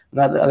ഉണ്ടാവാറുള്ളത്.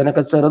 എന്നാൽ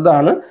അതിനൊക്കെ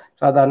ചെറുതാണ്.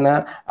 സാധാരണ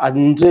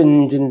 5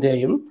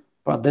 ഇഞ്ചിൻ്റെയും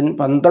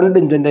 12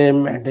 ഇഞ്ചിൻ്റെയും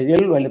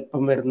ഇടയിൽ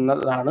വലിപ്പം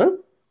വരുന്നതാണ്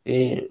ഈ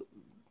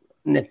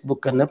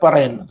നെറ്റ്ബുക്ക് എന്ന്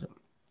പറയുന്നത്.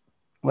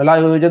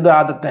 വലായുജദ്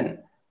ആദത്തൻ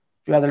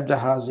ഫിയാദൽ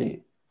ജഹാസി,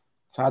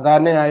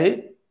 സാധാരണയായി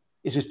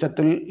ഈ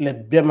സിസ്റ്റത്തിൽ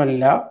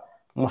ലഭ്യമല്ല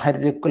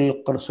മുഹരിക്കുൽ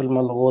ഖർസുൽ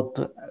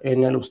മൽഗൂത്ത്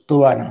എന്നാൽ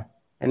ഉസ്തുവാന,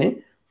 yani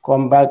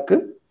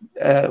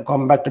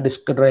compact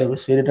disk drive,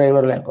 CD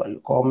ഡ്രൈവറിലേക്ക്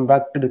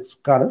compact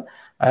ഡിസ്ക്കാണ്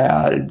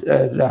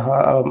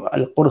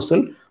അൽ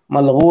ഖുർസുൽ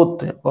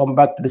മൽഗൂത്ത്,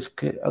 കോമ്പാക്ട്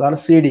ഡിസ്ക്, അതാണ്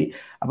CD.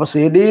 അപ്പോൾ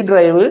CD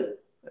ഡ്രൈവ്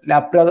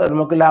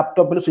നമുക്ക്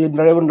ലാപ്ടോപ്പിൽ സി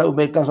ഡ്രൈവ്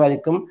ഉപയോഗിക്കാൻ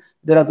സാധിക്കും.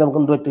 ഇതിനകത്ത് നമുക്ക്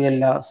എന്ത്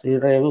പറ്റുകയില്ല, സി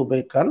ഡ്രൈവ്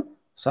ഉപയോഗിക്കാൻ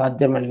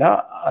സാധ്യമല്ല.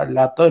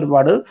 അല്ലാത്ത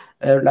ഒരുപാട്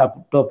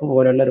ലാപ്ടോപ്പ്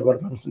പോലെയുള്ള ഒരുപാട്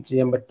ഫങ്ഷൻ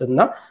ചെയ്യാൻ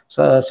പറ്റുന്ന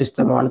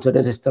സിസ്റ്റമാണ്,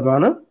 ചെറിയ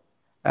സിസ്റ്റമാണ്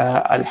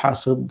അൽ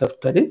ഹാസിബ്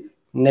ദഫ്തരി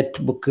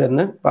നെറ്റ് ബുക്ക്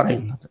എന്ന്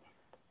പറയുന്നത്.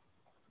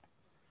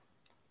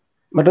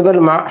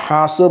 മറ്റൊരു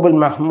ഹാസിബുൽ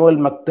മഹ്മൂൽ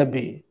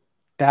മക്തബി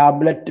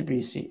ടാബ്ലറ്റ് പി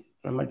സി.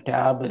 നമ്മൾ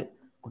ടാബ്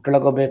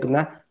കുട്ടികളൊക്കെ ഉപയോഗിക്കുന്ന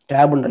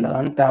ടാബ് ഉണ്ടല്ലോ,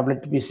 അതാണ്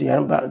ടാബ്ലറ്റ് പി സി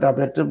ആണ്.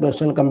 ടാബ്ലറ്റ്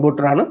പേഴ്സണൽ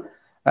കമ്പ്യൂട്ടറാണ്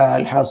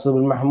അൽ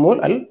ഹാസിബുൽ മഹ്മൂൽ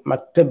അൽ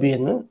മക്തബി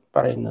എന്ന്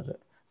പറയുന്നത്.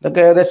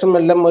 ഇതൊക്കെ ഏകദേശം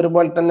എല്ലാം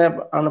ഒരുപോലെ തന്നെ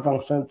ആണ്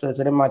ഫങ്ഷൻ,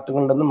 ചെറിയ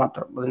മാറ്റങ്ങളുണ്ടെന്ന്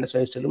മാത്രം, അതിൻ്റെ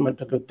സൈസിലും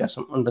മറ്റൊക്കെ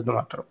വ്യത്യാസം ഉണ്ടെന്ന്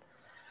മാത്രം.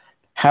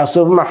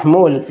 ഹാസിബ്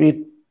മഹ്മൂൽ ഫി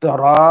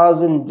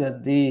തറാസിൻ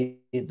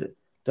ജദീദ്.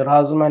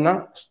 തറാസ് എന്ന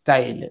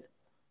സ്റ്റൈല്,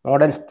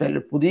 മോഡേൺ സ്റ്റൈൽ,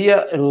 പുതിയ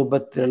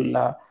രൂപത്തിലുള്ള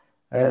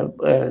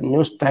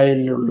ന്യൂ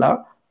സ്റ്റൈലിലുള്ള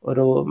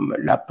ഒരു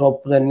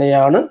ലാപ്ടോപ്പ്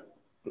തന്നെയാണ്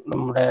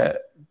നമ്മുടെ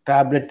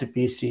ടാബ്ലറ്റ്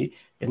പി സി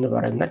എന്ന്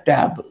പറയുന്ന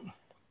ടാബ്.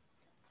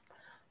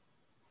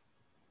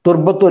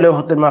 തുർബത്തു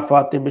ലൗഹത്തുൽ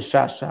മഫാത്തിഹ്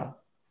ബിശാശ.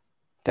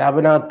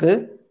 ടാബിനകത്ത്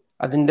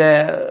അതിൻ്റെ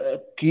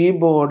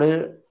കീബോർഡ്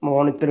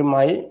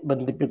മോണിറ്ററുമായി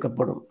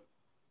ബന്ധിപ്പിക്കപ്പെടും.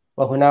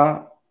 വഹുന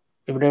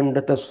ഇവിടെയുണ്ട്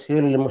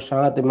തസ്ഹീലുൽ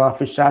മുശാഹദത്തി മാ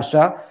ഫി ശാശ.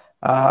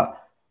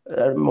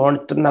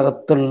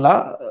 മോണിറ്ററിനകത്തുള്ള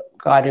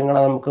കാര്യങ്ങൾ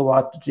നമുക്ക്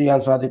വാച്ച് ചെയ്യാൻ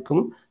സാധിക്കും.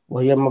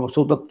 വഹിയ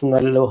മബ്സൂത്തത്തുൻ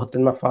അല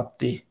ലൗഹത്തുൽ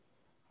മഫാത്തിഹ്.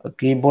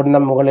 കീബോർഡിൻ്റെ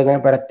മുകളിൽ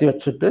ഇങ്ങനെ പരത്തി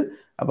വെച്ചിട്ട്,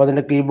 അപ്പോൾ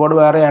അതിൻ്റെ കീബോർഡ്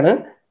വേറെയാണ്,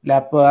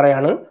 ലാപ്പ്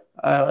വേറെയാണ്,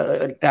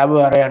 ടാബ്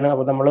വേറെയാണ്.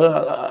 അപ്പോൾ നമ്മൾ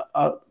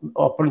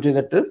ഓപ്പൺ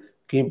ചെയ്തിട്ട്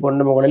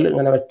കീബോർഡിൻ്റെ മുകളിൽ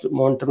ഇങ്ങനെ വെച്ച്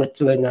മോണിറ്റർ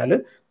വെച്ച് കഴിഞ്ഞാൽ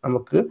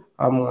നമുക്ക്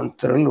ആ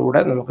മോണിറ്ററിലൂടെ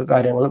നമുക്ക്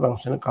കാര്യങ്ങൾ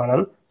ഫങ്ഷൻ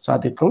കാണാൻ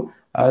സാധിക്കും.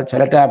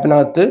 ചില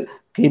ടാബിനകത്ത്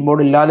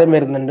കീബോർഡ് ഇല്ലാതെ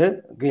വരുന്നുണ്ട്.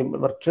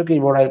 വെർച്വൽ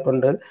കീബോർഡ്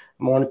ആയിക്കൊണ്ട്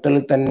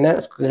മോണിറ്ററിൽ തന്നെ,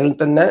 സ്ക്രീനിൽ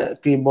തന്നെ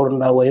കീബോർഡ്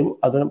ഉണ്ടാവുകയും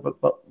അത്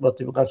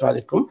പ്രവർത്തിപ്പിക്കാൻ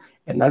സാധിക്കും.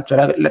 എന്നാൽ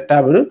ചില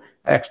ടാബിൽ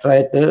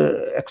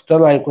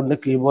എക്സ്റ്റേണൽ ആയിക്കൊണ്ട്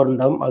കീബോർഡ്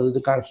ഉണ്ടാവും. അത്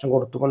കണക്ഷൻ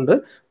കൊടുത്തുകൊണ്ട്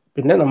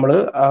പിന്നെ നമ്മൾ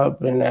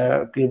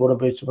കീബോർഡ്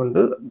ഉപയോഗിച്ചുകൊണ്ട്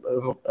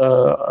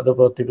അത്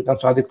പ്രവർത്തിപ്പിക്കാൻ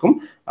സാധിക്കും.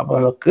 അപ്പോൾ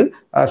നമുക്ക്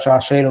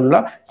ശാശയിലുള്ള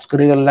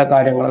സ്ക്രീനിലുള്ള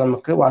കാര്യങ്ങൾ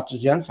നമുക്ക് വാച്ച്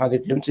ചെയ്യാൻ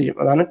സാധിക്കുകയും ചെയ്യും.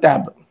 അതാണ്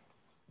ടാബ്.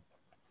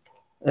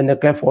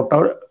 ഇതിൻ്റെയൊക്കെ ഫോട്ടോ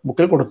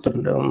ബുക്കിൽ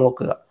കൊടുത്തിട്ടുണ്ട്,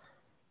 നോക്കുക.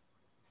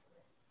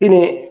 ഇനി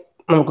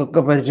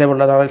നമുക്കൊക്കെ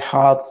പരിചയമുള്ളതാണ്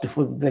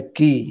ഹാത്തിഫു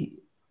ദക്കി,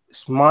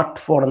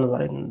 സ്മാർട്ട് ഫോൺ എന്ന്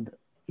പറയുന്നത്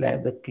അല്ലേ.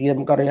 ദക്കി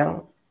നമുക്കറിയാം,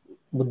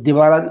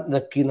 ബുദ്ധിമാൻ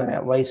ദക്കി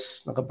എന്നറിയാം, വൈസ്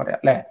എന്നൊക്കെ പറയാം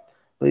അല്ലേ.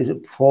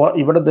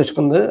 ഇവിടെ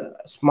ഉദ്ദേശിക്കുന്നത്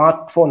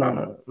സ്മാർട്ട്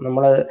ഫോണാണ്.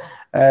 നമ്മൾ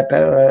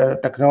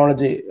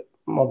ടെക്നോളജി,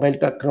 മൊബൈൽ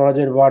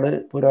ടെക്നോളജി ഒരുപാട്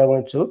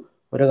പുരോഗമിച്ചു.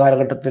 ഒരു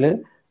കാലഘട്ടത്തിൽ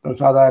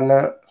സാധാരണ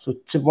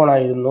സ്വിച്ച്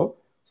ഫോണായിരുന്നു.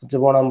 സ്വിച്ച്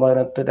ഫോണാകുമ്പോൾ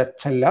അതിനകത്ത്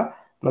ടച്ചല്ല,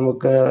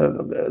 നമുക്ക്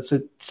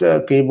സ്വിച്ച്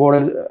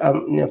കീബോർഡിൽ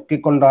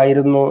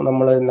ഞെക്കിക്കൊണ്ടായിരുന്നു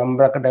നമ്മൾ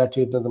നമ്പറൊക്കെ ഡയൽ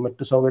ചെയ്യുന്നത്.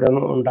 മറ്റു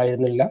സൗകര്യമൊന്നും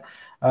ഉണ്ടായിരുന്നില്ല.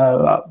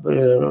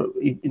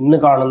 ഇന്ന്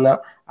കാണുന്ന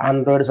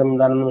ആൻഡ്രോയിഡ്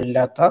സംവിധാനമൊന്നും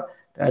ഇല്ലാത്ത,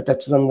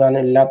 ടച്ച്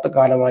സംവിധാനം ഇല്ലാത്ത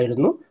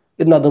കാലമായിരുന്നു.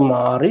 ഇന്നത്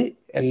മാറി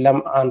എല്ലാം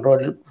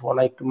ആൻഡ്രോയിഡ്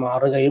ഫോണായിട്ട്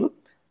മാറുകയും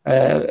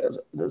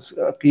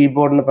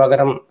കീബോർഡിന്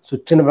പകരം,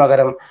 സ്വിച്ചിന്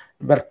പകരം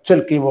വെർച്വൽ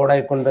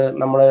കീബോർഡായിക്കൊണ്ട്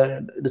നമ്മൾ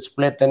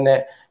ഡിസ്പ്ലേ തന്നെ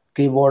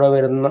കീബോർഡ്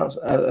വരുന്ന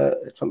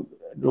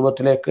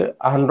രൂപത്തിലേക്ക്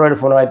ആൻഡ്രോയിഡ്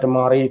ഫോണായിട്ട്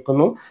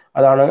മാറിയിരിക്കുന്നു.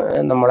 അതാണ്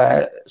നമ്മുടെ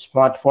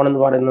സ്മാർട്ട് ഫോൺ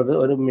എന്ന് പറയുന്നത്.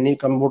 ഒരു മിനി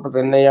കമ്പ്യൂട്ടർ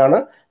തന്നെയാണ്.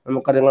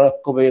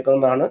 നമുക്കതിങ്ങളൊക്കെ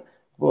ഉപയോഗിക്കുന്നതാണ്.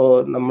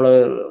 നമ്മൾ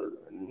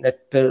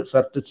നെറ്റ്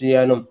സെർച്ച്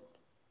ചെയ്യാനും,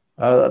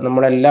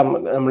 നമ്മളെല്ലാം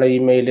നമ്മളെ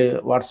ഇമെയിൽ,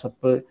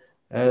 വാട്സപ്പ്,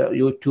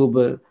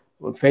 യൂട്യൂബ്,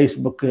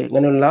 ഫേസ്ബുക്ക്,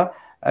 ഇങ്ങനെയുള്ള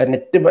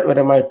നെറ്റ്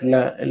പരമായിട്ടുള്ള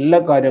എല്ലാ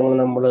കാര്യങ്ങളും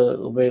നമ്മൾ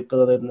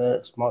ഉപയോഗിക്കുന്നത് ഇന്ന്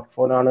സ്മാർട്ട്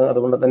ഫോണാണ്.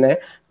 അതുകൊണ്ട് തന്നെ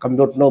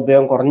കമ്പ്യൂട്ടറിൻ്റെ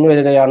ഉപയോഗം കുറഞ്ഞു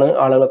വരികയാണ്.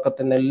 ആളുകളൊക്കെ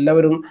തന്നെ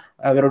എല്ലാവരും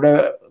അവരുടെ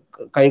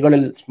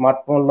കൈകളിൽ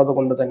സ്മാർട്ട് ഫോൺ ഉള്ളത്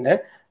കൊണ്ട് തന്നെ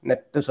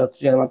നെറ്റ് സെർച്ച്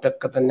ചെയ്യാൻ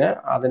മറ്റൊക്കെ തന്നെ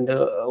അതിൻ്റെ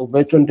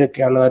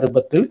ഉപയോഗിച്ചുകൊണ്ടിരിക്കുകയാണ്. ആ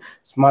രൂപത്തിൽ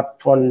സ്മാർട്ട്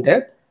ഫോണിൻ്റെ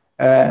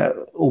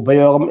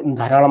ഉപയോഗം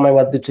ധാരാളമായി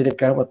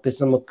വർദ്ധിച്ചിരിക്കുകയാണ്.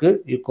 പ്രത്യേകിച്ച് നമുക്ക്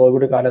ഈ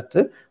കോവിഡ്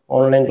കാലത്ത്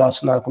ഓൺലൈൻ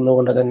ക്ലാസ് നടക്കുന്നത്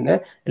കൊണ്ട് തന്നെ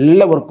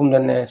എല്ലാവർക്കും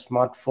തന്നെ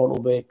സ്മാർട്ട് ഫോൺ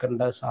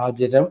ഉപയോഗിക്കേണ്ട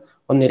സാഹചര്യം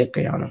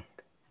വന്നിരിക്കുകയാണ്.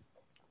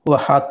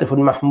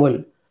 ഹാത്തിഫുൽ മഹ്മൂൽ,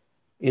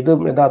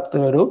 ഇതും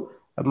യഥാർത്ഥത്തിൽ ഒരു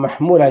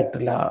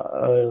മഹ്മൂലായിട്ടുള്ള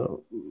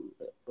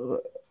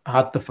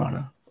ഹാത്തിഫാണ്,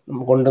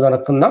 കൊണ്ട്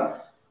നടക്കുന്ന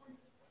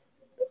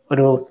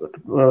ഒരു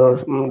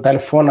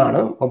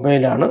ടെലിഫോണാണ്,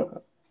 മൊബൈലാണ്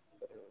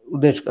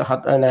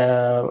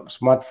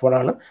സ്മാർട്ട്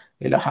ഫോണാണ്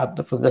ഇതിൽ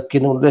ഹാത്തിഫ് ദക്കി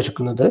എന്ന്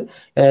ഉദ്ദേശിക്കുന്നത്.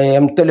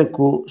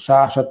 എംതലിക്കു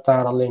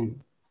ഷാഷത്താറലിൻ,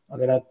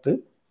 അതിനകത്ത്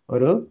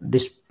ഒരു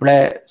ഡിസ്പ്ലേ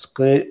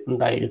സ്ക്രീൻ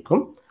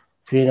ഉണ്ടായിരിക്കും.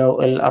 ഫീനോ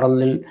എൽ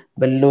അറലിൽ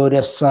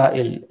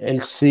ബെല്ലൂരസയിൽ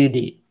LCD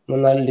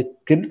എന്നാൽ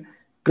liquid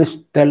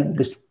crystal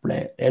display,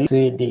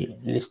 LCD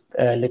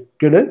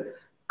liquid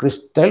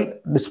crystal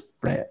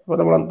display. അപ്പോൾ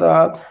നമ്മൾ ആ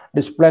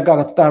ഡിസ്പ്ലേക്ക്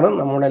അകത്താണ്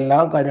നമ്മളെല്ലാ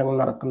കാര്യങ്ങളും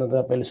നടക്കുന്നത്.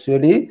 അപ്പോൾ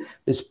LCD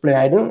ഡിസ്പ്ലേ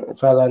ആയിരുന്നു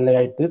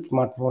സാധാരണയായിട്ട്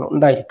സ്മാർട്ട് ഫോൺ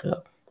ഉണ്ടായിരിക്കുക.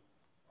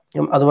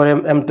 അതുപോലെ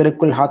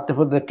എംതലിക്കുൽ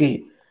ഹാത്തിഫ് ദക്കി,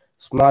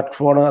 സ്മാർട്ട്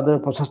ഫോൺ അത്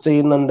പ്രൊസസ്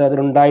ചെയ്യുന്നുണ്ട്,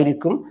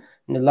 അതിലുണ്ടായിരിക്കും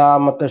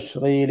നിലാമത്തെ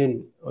ഷ്രീലിൻ,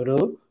 ഒരു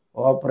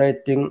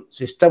ഓപ്പറേറ്റിംഗ്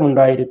സിസ്റ്റം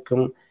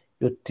ഉണ്ടായിരിക്കും.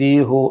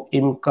 യുത്തീഹു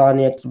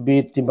ഇംകാനിയത്ത്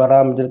ബീത്തി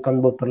ബറാമിദിൽ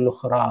കമ്പ്യൂട്ടർ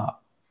ലുഹ്റ,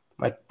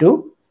 മറ്റു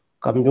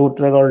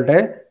കമ്പ്യൂട്ടറുകളുടെ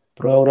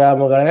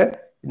പ്രോഗ്രാമുകളെ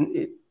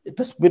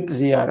തസ്ബീത്ത്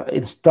ചെയ്യാൻ,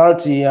 ഇൻസ്റ്റാൾ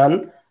ചെയ്യാൻ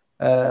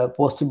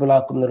പോസിബിൾ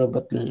ആക്കുന്ന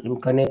രൂപത്തിൽ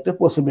ഇംകാനിയത്ത്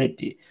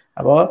പോസിബിലിറ്റി.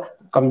 അപ്പോൾ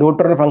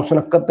കമ്പ്യൂട്ടറിൻ്റെ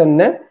ഫംഗ്ഷനൊക്കെ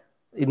തന്നെ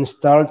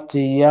ഇൻസ്റ്റാൾ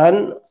ചെയ്യാൻ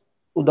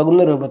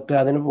ഉതകുന്ന രൂപത്തിൽ,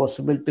 അതിന്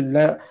പോസിബിലിറ്റി ഉള്ള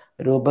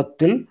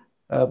രൂപത്തിൽ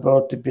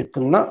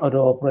പ്രവർത്തിപ്പിക്കുന്ന ഒരു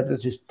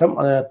ഓപ്പറേറ്റിംഗ് സിസ്റ്റം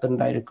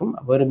അതിനകത്തുണ്ടായിരിക്കും.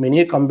 അപ്പോൾ ഒരു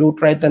മിനി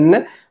കമ്പ്യൂട്ടറായി തന്നെ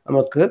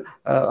നമുക്ക്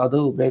അത്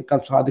ഉപയോഗിക്കാൻ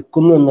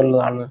സാധിക്കുന്നു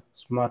എന്നുള്ളതാണ്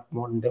സ്മാർട്ട്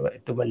ഫോണിൻ്റെ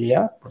ഏറ്റവും വലിയ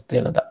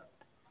പ്രത്യേകത.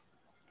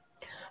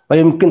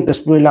 വയുംകിൻ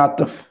തസ്ബീഹുൽ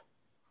ആതിഫ്,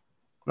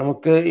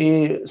 നമുക്ക് ഈ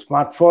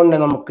സ്മാർട്ട് ഫോണിനെ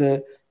നമുക്ക്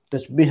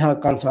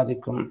തസ്ബീഹാക്കാൻ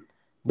സാധിക്കും.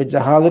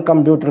 ബിജഹാദ്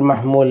കമ്പ്യൂട്ടർ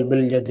മഹ്മൂൽ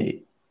ബിൽ യദി,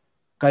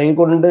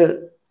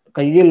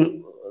 കയ്യിൽ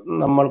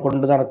നമ്മൾ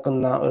കൊണ്ട്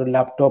നടക്കുന്ന ഒരു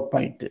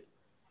ലാപ്ടോപ്പായിട്ട്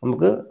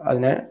നമുക്ക്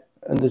അതിനെ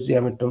എന്ത്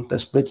ചെയ്യാൻ പറ്റും,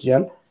 തസ്ബീഹ്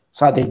ചെയ്യാൻ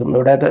സാധിക്കും.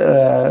 ഇവിടെ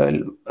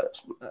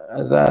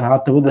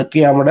ഹാത്തിബ് ദക്കി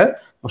നമ്മുടെ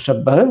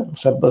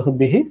മുഷബ്ബഹ്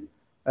ബിഹി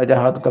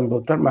ജഹാദ്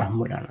കമ്പ്യൂട്ടർ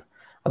മഹ്മൂലാണ്.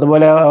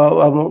 അതുപോലെ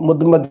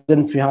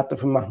മുദ്മജൻ ഫി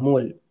ഹാത്തിഫ്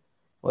മഹ്മൂൽ,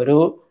 ഒരു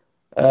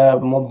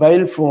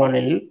മൊബൈൽ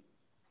ഫോണിൽ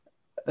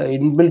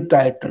ഇൻബിൽട്ട്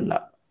ആയിട്ടുള്ള,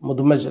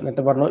 മുദ്മജ്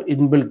എന്നൊക്കെ പറഞ്ഞു,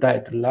 ഇൻബിൽട്ട്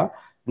ആയിട്ടുള്ള,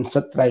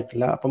 ഇൻസെർട്ടഡ്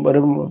ആയിട്ടുള്ള, അപ്പം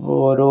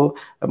ഒരു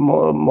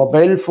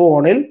മൊബൈൽ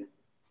ഫോണിൽ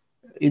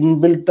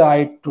ഇൻബിൽട്ട്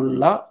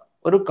ആയിട്ടുള്ള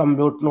ഒരു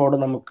കമ്പ്യൂട്ടറിനോട്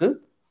നമുക്ക്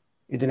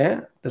ഇതിനെ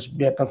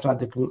തസ്ബീഹാക്കാൻ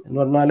സാധിക്കും. എന്ന്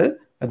പറഞ്ഞാൽ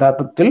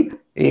യഥാർത്ഥത്തിൽ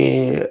ഈ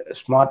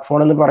സ്മാർട്ട് ഫോൺ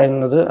എന്ന്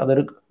പറയുന്നത്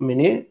അതൊരു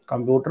മിനി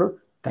കമ്പ്യൂട്ടർ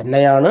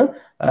തന്നെയാണ്.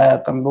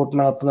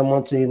 കമ്പ്യൂട്ടറിനകത്ത് നമ്മൾ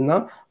ചെയ്യുന്ന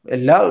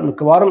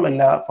മിക്കവാറും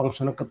എല്ലാ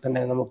ഫംഗ്ഷനൊക്കെ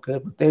തന്നെ നമുക്ക്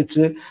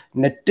പ്രത്യേകിച്ച്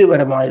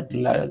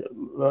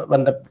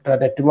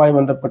നെറ്റുമായി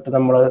ബന്ധപ്പെട്ട്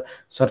നമ്മൾ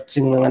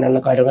സെർച്ചിങ്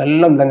അങ്ങനെയുള്ള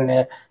കാര്യങ്ങളെല്ലാം തന്നെ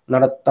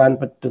നടത്താൻ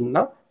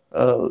പറ്റുന്ന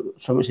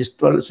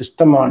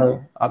സിസ്റ്റമാണ്,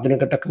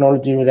 ആധുനിക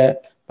ടെക്നോളജിയുടെ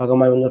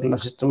ഭാഗമായി വന്നിട്ടുള്ള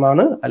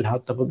സിസ്റ്റമാണ്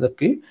അൽ-ഹാത്തിബ്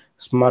ദക്കി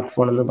സ്മാർട്ട്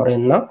ഫോൺ എന്ന്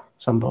പറയുന്ന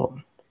സംഭവം.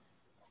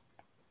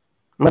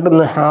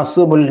 മറ്റൊന്ന്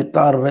ഹാസിബുൽ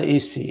ഇത്താർ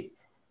റഈസി,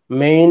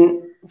 മെയിൻ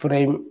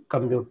ഫ്രെയിം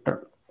കമ്പ്യൂട്ടർ.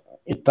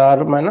 ഇത്താർ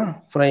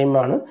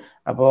ഫ്രെയിമാണ്,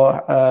 അപ്പോൾ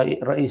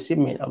റഈസി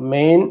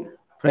മെയിൻ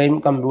ഫ്രെയിം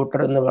കമ്പ്യൂട്ടർ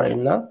എന്ന്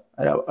പറയുന്ന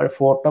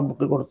ഫോട്ടോ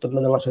ബുക്ക്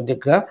കൊടുത്തിട്ടുണ്ട്, നിങ്ങൾ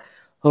ശ്രദ്ധിക്കുക.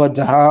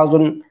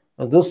 ജഹാസുൻ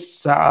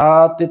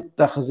ദുസ്സആത്തി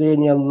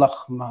തഖ്സീനി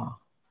അൽ-ലഖ്മ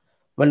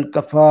വൽ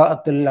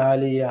കഫാഅത്തുൽ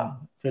ആലിയ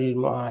ഫിൽ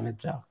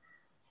മുആലജ.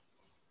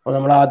 അപ്പോൾ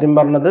നമ്മൾ ആദ്യം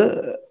പറഞ്ഞത്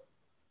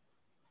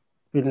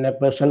പിന്നെ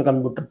പേഴ്സണൽ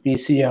കമ്പ്യൂട്ടർ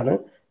PC ആണ്.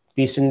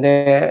 PCൻ്റെ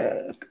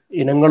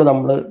ഇനങ്ങൾ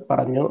നമ്മൾ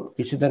പറഞ്ഞു.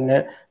 PC തന്നെ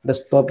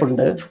ഡെസ്ക്ടോപ്പ്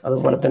ഉണ്ട്,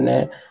 അതുപോലെ തന്നെ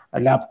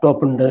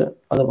ലാപ്ടോപ്പ് ഉണ്ട്,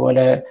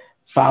 അതുപോലെ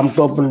പാം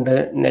ടോപ്പ് ഉണ്ട്,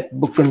 നെറ്റ്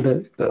ബുക്ക് ഉണ്ട്,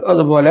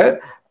 അതുപോലെ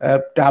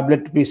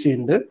ടാബ്ലറ്റ് PC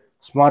ഉണ്ട്,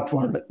 സ്മാർട്ട്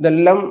ഫോൺ ഉണ്ട്.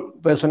 ഇതെല്ലാം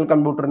പേഴ്സണൽ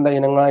കമ്പ്യൂട്ടറിൻ്റെ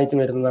ഇനങ്ങളായിട്ട്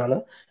വരുന്നതാണ്.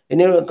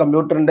 ഇനി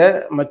കമ്പ്യൂട്ടറിൻ്റെ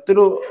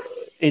മറ്റൊരു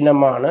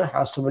ഇനമാണ്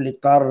ഹാസിബുൽ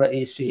ഇത്താർ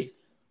റഈസി,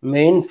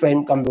 മെയിൻ ഫ്രെയിം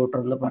കമ്പ്യൂട്ടർ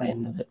എന്ന്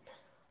പറയുന്നത്.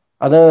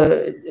 അത്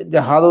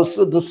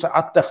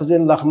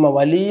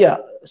വലിയ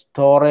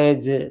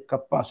സ്റ്റോറേജ്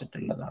കപ്പാസിറ്റി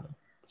ഉള്ളതാണ്.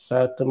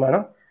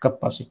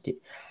 കപ്പാസിറ്റി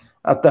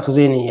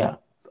തഖ്സീനിയ,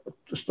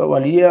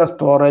 വലിയ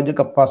സ്റ്റോറേജ്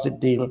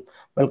കപ്പാസിറ്റിയും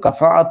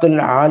കഫാഅത്തുൽ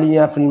ആലിയ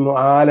ഫിൽ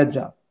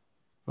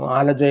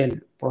മുആലജയിൽ,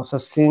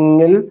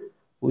 പ്രോസസ്സിങ്ങിൽ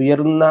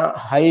ഉയർന്ന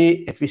high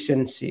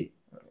efficiency.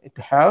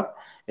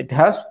 It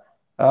has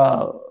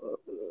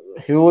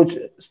huge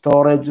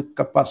storage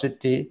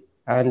capacity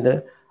and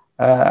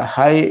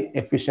high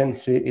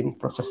efficiency in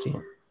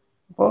processing.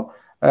 അപ്പോൾ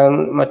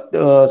മറ്റ്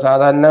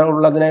സാധാരണ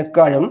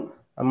ഉള്ളതിനേക്കാളും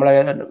നമ്മളെ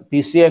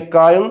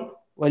PC-യേക്കാളും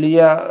വലിയ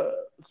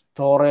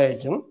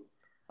സ്റ്റോറേജും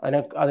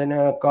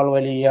അതിനേക്കാൾ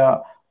വലിയ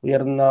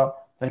ഉയർന്ന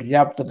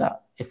പര്യാപ്തത,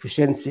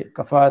 efficiency,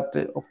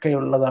 കഫാത്ത്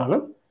ഒക്കെയുള്ളതാണ്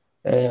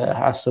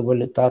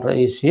ഹാസിബുൽ ഇത്താർ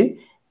Raisi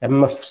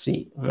MFC,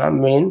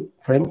 main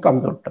frame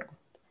computer.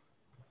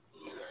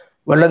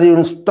 വല്ലദി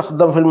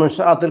യുസ്തഖ്ദം ഫിൽ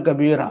മുൻശആത്തിൽ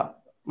കബീറ,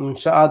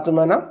 മുൻശആത്ത്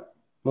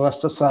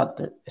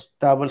മുഅസ്സസാത്ത്,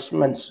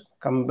 എസ്റ്റാബ്ലിഷ്മെന്റ്സ്,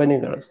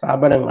 കമ്പനികൾ,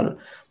 സ്ഥാപനങ്ങൾ,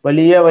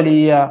 വലിയ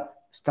വലിയ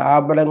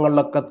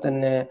സ്ഥാപനങ്ങളിലൊക്കെ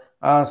തന്നെ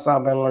ആ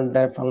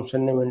സ്ഥാപനങ്ങളുടെ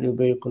ഫംഗ്ഷന് വേണ്ടി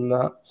ഉപയോഗിക്കുന്ന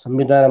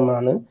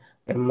സംവിധാനമാണ്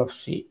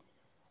MFC.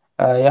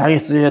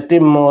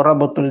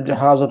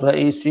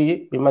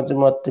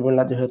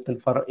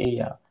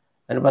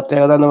 അതിൻ്റെ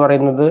പ്രത്യേകത എന്ന്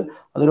പറയുന്നത്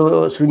അതൊരു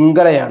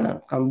ശൃംഖലയാണ്,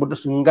 കമ്പ്യൂട്ടർ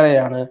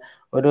ശൃംഖലയാണ്.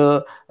 ഒരു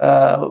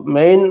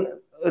മെയിൻ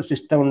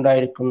സിസ്റ്റം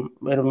ഉണ്ടായിരിക്കും,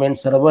 ഒരു മെയിൻ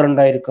സെർവർ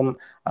ഉണ്ടായിരിക്കും.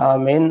 ആ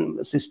മെയിൻ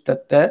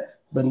സിസ്റ്റത്തെ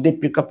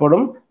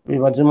ബന്ധിപ്പിക്കപ്പെടും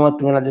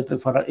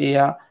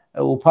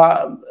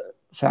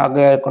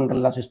ഉപശാഖയെ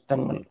കൊണ്ടുള്ള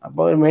സിസ്റ്റങ്ങൾ.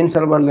 അപ്പോൾ മെയിൻ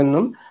സെർവറിൽ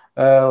നിന്നും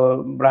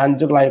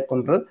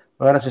ബ്രാഞ്ചുകളായിക്കൊണ്ട്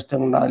വേറെ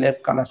സിസ്റ്റം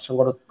അതിലേക്ക് കണക്ഷൻ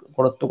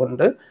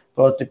കൊടുത്തുകൊണ്ട്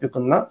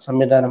പ്രവർത്തിപ്പിക്കുന്ന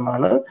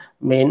സംവിധാനമാണ്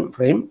മെയിൻ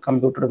ഫ്രെയിം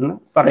കമ്പ്യൂട്ടർ എന്ന്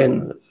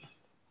പറയുന്നത്.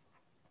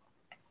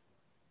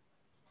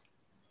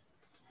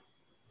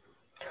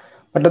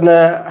 മറ്റൊന്ന്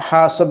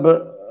ഹാസബ്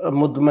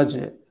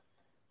മുദ്മജ്,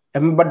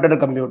 എംബഡഡ്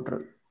കമ്പ്യൂട്ടർ,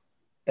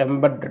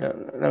 എംബഡഡ്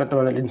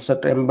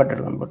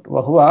കമ്പ്യൂട്ടർ.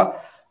 വഹുവ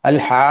അൽ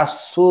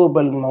ഹാസൂബ്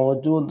അൽ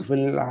മൗജൂദ്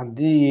ഫിൽ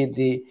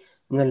അദീദി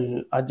മിനൽ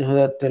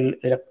അജ്ഹദത്തിൽ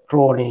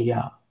ഇലക്ട്രോണിയ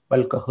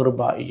വൽ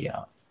കഹ്റബായിയ.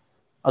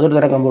 അതൊരു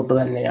തരം കമ്പ്യൂട്ടർ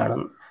തന്നെയാണ്.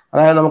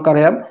 അതായത്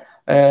നമുക്കറിയാം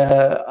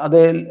അത്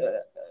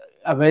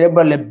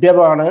അവൈലബിൾ,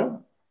 ലഭ്യമാണ്.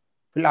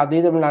 ഫിൽ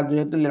അദീദ് മിനൽ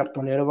അജ്ഹദത്തിൽ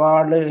ഇലക്ട്രോണിയ,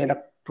 ഒരുപാട്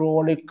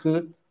ഇലക്ട്രോണിക്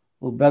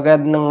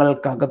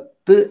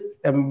ഉപകരണങ്ങൾക്കകത്ത്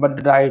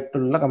എംബഡഡ്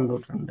ആയിട്ടുള്ള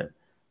കമ്പ്യൂട്ടർ ഉണ്ട്.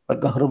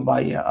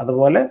 കഹ്റബായിയ,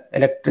 അതുപോലെ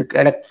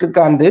ഇലക്ട്രിക്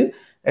ആൻഡ്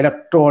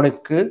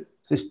ഇലക്ട്രോണിക്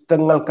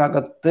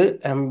സിസ്റ്റങ്ങൾക്കകത്ത്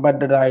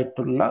എംബഡഡ്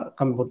ആയിട്ടുള്ള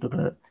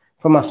കമ്പ്യൂട്ടറുകൾ.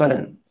 ഇപ്പം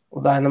മസലൻ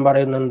ഉദാഹരണം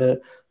പറയുന്നുണ്ട്,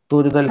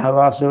 തൂരിതൽ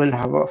ഹവാസുൽ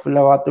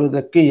ഹവാത്തു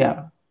ഇതൊക്കെയ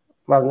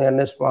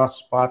പറഞ്ഞ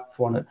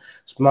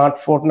സ്മാർട്ട്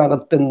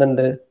ഫോണിനകത്ത്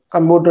എന്തുണ്ട്?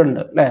 കമ്പ്യൂട്ടർ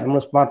ഉണ്ട് അല്ലേ? നമ്മൾ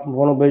സ്മാർട്ട്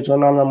ഫോൺ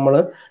ഉപയോഗിച്ചുകൊണ്ടാണ് നമ്മൾ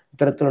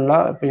ഇത്തരത്തിലുള്ള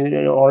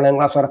ഓൺലൈൻ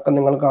ക്ലാസ് അടക്കം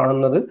നിങ്ങൾ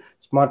കാണുന്നത്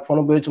സ്മാർട്ട് ഫോൺ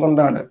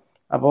ഉപയോഗിച്ചുകൊണ്ടാണ്.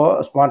 അപ്പോൾ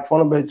സ്മാർട്ട് ഫോൺ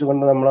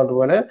ഉപയോഗിച്ചുകൊണ്ട് നമ്മൾ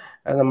അതുപോലെ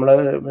നമ്മൾ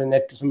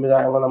നെറ്റ്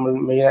സംവിധാനങ്ങൾ നമ്മൾ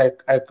മെയിൽ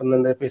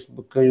അയക്കുന്നുണ്ട്,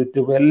 ഫേസ്ബുക്ക്,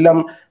 യൂട്യൂബ് എല്ലാം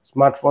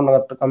സ്മാർട്ട്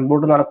ഫോണിനകത്ത്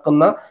കമ്പ്യൂട്ടർ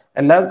നടക്കുന്ന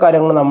എല്ലാ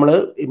കാര്യങ്ങളും നമ്മൾ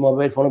ഈ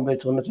മൊബൈൽ ഫോൺ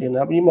ഉപയോഗിച്ചുകൊണ്ട്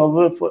ചെയ്യുന്നത്. അപ്പോൾ ഈ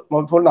മൊബൈൽ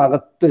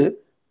ഫോണിനകത്ത്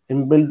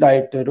ഇൻബിൽഡ്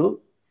ആയിട്ടൊരു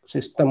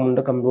സിസ്റ്റം ഉണ്ട്,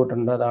 കമ്പ്യൂട്ടർ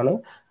ഉണ്ട്. അതാണ്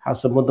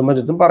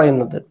ഹസബുദ്മജിദും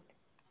പറയുന്നത്.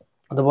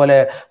 അതുപോലെ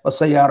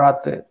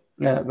സയ്യാറാത്ത്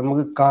അല്ലെ,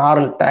 നമുക്ക്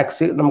കാറിൽ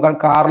ടാക്സി, നമുക്ക്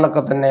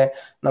കാറിലൊക്കെ തന്നെ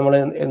നമ്മൾ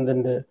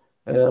എന്തുണ്ട്,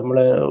 നമ്മൾ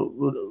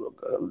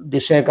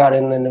ദിശയൊക്കെ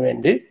അറിയുന്നതിന്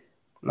വേണ്ടി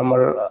നമ്മൾ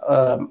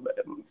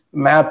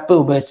മാപ്പ്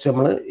ഉപയോഗിച്ച്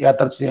നമ്മൾ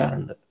യാത്ര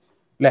ചെയ്യാറുണ്ട്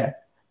അല്ലേ?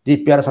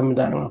 GPS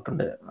സംവിധാനങ്ങളൊക്കെ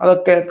ഉണ്ട്.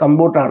 അതൊക്കെ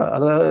കമ്പ്യൂട്ടറാണ്.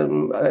 അത്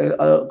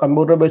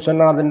കമ്പ്യൂട്ടർ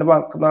ഉപയോഗിച്ചുകൊണ്ടാണ് അതിൻ്റെ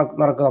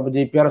നടക്കുന്നത്. അപ്പോൾ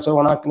GPS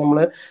ഓണാക്കി നമ്മൾ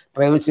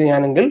ഡ്രൈവ്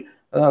ചെയ്യാനെങ്കിൽ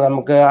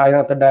നമുക്ക്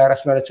അതിനകത്ത്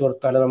ഡയറക്ഷൻ അടിച്ചു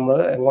കൊടുത്താൽ നമ്മൾ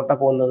എങ്ങോട്ടാണ്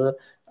പോകുന്നത്,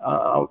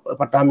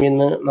 പട്ടാമ്പിയിൽ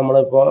നിന്ന്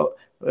നമ്മളിപ്പോൾ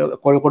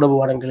കോഴിക്കോട്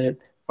പോവുകയാണെങ്കിൽ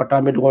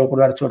പട്ടാമ്പി ടു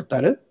കോഴിക്കോട് അടച്ചു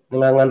കൊടുത്താൽ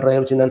നിങ്ങൾ അങ്ങനെ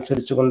ഡ്രൈവ്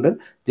ചെയ്യുന്നതനുസരിച്ച് കൊണ്ട്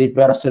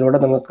GPS-ലൂടെ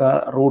നിങ്ങൾക്ക്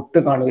റൂട്ട്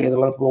കാണുകയും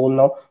നിങ്ങൾ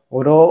പോകുന്ന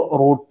ഓരോ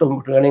റൂട്ടും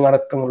ട്രെയിനിങ്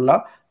അടക്കമുള്ള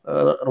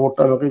റൂട്ട്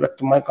നമുക്ക്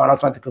വ്യക്തമായി കാണാൻ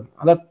സാധിക്കും.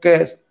 അതൊക്കെ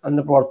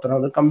അതിൻ്റെ പ്രവർത്തനം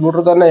അത്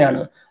കമ്പ്യൂട്ടർ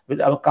തന്നെയാണ്.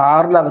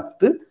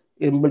 കാറിനകത്ത്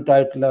ഇൻബിൽറ്റ്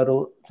ആയിട്ടുള്ള ഒരു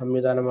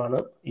സംവിധാനമാണ്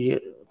ഈ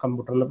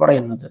കമ്പ്യൂട്ടർ എന്ന്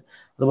പറയുന്നത്.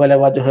 അതുപോലെ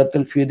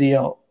വജഹത്തിൽ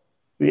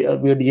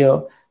വീഡിയോ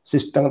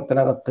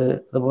സിസ്റ്റത്തിനകത്ത്,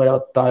 അതുപോലെ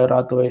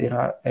തായറാത്ത് വരിക,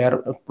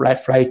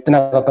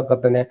 ഫ്ലൈറ്റിനകത്തൊക്കെ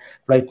തന്നെ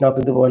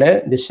ഫ്ലൈറ്റിനകത്ത് ഇതുപോലെ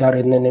ദിശ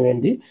അറിയുന്നതിന്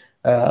വേണ്ടി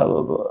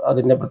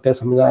അതിൻ്റെ പ്രത്യേക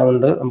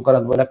സംവിധാനമുണ്ട്. നമുക്കത്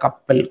അതുപോലെ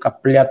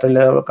കപ്പൽ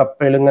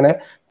യാത്രയിൽ ഇങ്ങനെ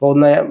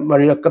പോകുന്ന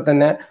വഴിയൊക്കെ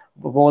തന്നെ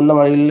പോകുന്ന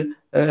വഴിയിൽ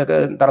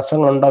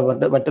തടസ്സങ്ങളുണ്ടോ,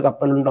 മറ്റു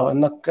കപ്പലുണ്ടോ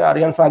എന്നൊക്കെ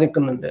അറിയാൻ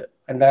സാധിക്കുന്നുണ്ട്,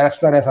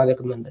 ഡയറക്ഷൻ അറിയാൻ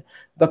സാധിക്കുന്നുണ്ട്.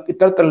 ഇതൊക്കെ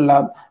ഇത്തരത്തിലുള്ള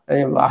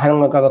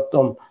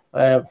വാഹനങ്ങൾക്കകത്തും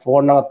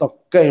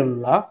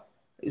ഫോണിനകത്തൊക്കെയുള്ള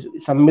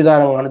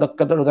സംവിധാനങ്ങളാണ്.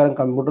 ഇതൊക്കെ ഒരുതരം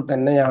കമ്പ്യൂട്ടർ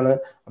തന്നെയാണ്.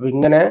 അപ്പം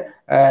ഇങ്ങനെ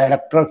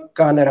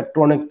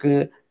ഇലക്ട്രോണിക്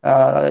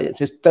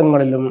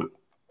സിസ്റ്റങ്ങളിലും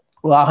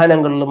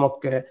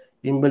വാഹനങ്ങളിലുമൊക്കെ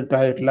ഇൻബിൽറ്റ്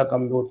ആയിട്ടുള്ള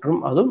കമ്പ്യൂട്ടറും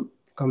അതും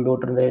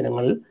കമ്പ്യൂട്ടറിൻ്റെ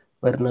ഇനങ്ങളിൽ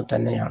വരുന്നത്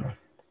തന്നെയാണ്.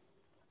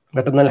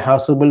 മറ്റൊന്ന്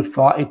ഹാസിബുൽ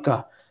ഫായിക്ക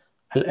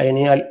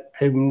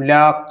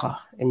ഇംലാക്ക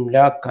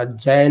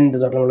ജയന്റ്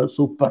എന്ന് പറഞ്ഞ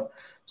സൂപ്പർ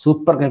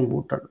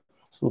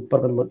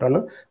കമ്പ്യൂട്ടറാണ്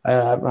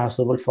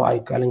ഹാസിബുൽ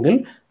ഫായിക്ക അല്ലെങ്കിൽ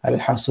അൽ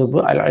ഹസിബ്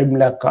അൽ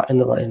ഇംലാക്ക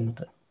എന്ന്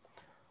പറയുന്നത്.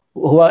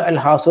 അൽ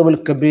ഹാസിബുൽ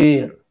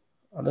കബീർ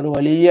അതൊരു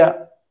വലിയ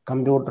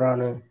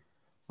കമ്പ്യൂട്ടറാണ്.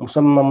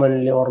 മുസമ്മൻ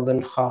ലിവർദൻ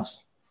ഖാസ്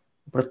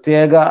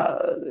പ്രത്യേക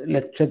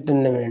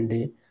ലക്ഷ്യത്തിന്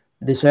വേണ്ടി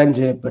ഡിസൈൻ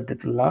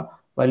ചെയ്യപ്പെട്ടിട്ടുള്ള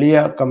വലിയ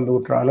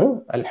കമ്പ്യൂട്ടറാണ്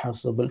അൽ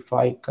ഹസിബുൽ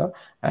ഫായിക്ക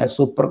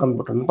സൂപ്പർ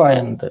കമ്പ്യൂട്ടർ എന്ന്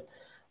പറയുന്നത്.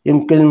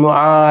 യുംകിൻ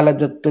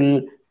മുആലജത്തുൽ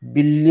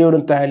ബില്യൺ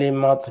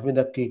തഅലീമാത്ത് ഫി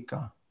ദഖീഖ.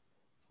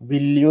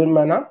 ബില്യൺ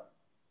എന്ന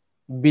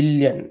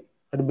ബില്യൺ,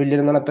 ഒരു ബില്യൺ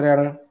എന്ന് പറഞ്ഞാൽ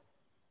എത്രയാണ്?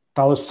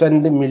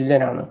 1000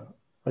 മില്യൺ ആണ്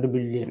ഒരു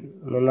ബില്യൺ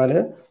എന്ന് പറഞ്ഞാൽ.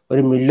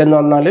 ഒരു മില്യൺ എന്ന്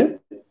പറഞ്ഞാൽ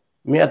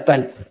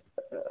 100,000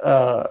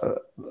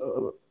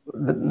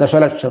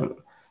 ദശലക്ഷം.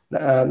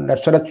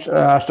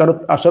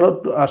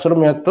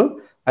 അഷറുമിയത്ത്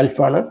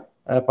അൽഫാണ്,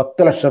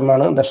 10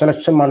 ലക്ഷമാണ്.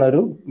 ദശലക്ഷമാണ്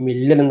ഒരു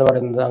മില്യൺ എന്ന്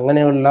പറയുന്നത്.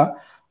 അങ്ങനെയുള്ള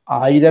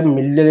 1000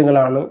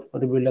 മില്യണുകളാണ്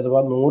ഒരു ബില്യൺ,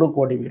 അഥവാ 100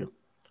 കോടി വരും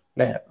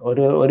അല്ലേ?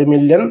 ഒരു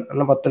മില്യൺ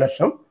എന്ന 10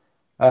 ലക്ഷം.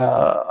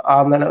 ആ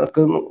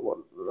നിലക്ക്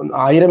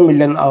 1000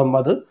 മില്യൺ ആകുമ്പോൾ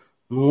അത്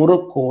 100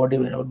 കോടി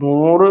വരും.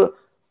 100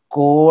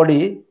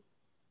 കോടി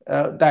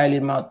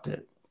താലിമാത്ത്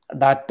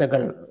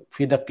ഡാറ്റകൾ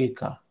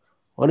ഫിദക്കിക്ക.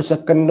 ഒരു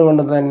സെക്കൻഡ്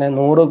കൊണ്ട് തന്നെ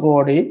 100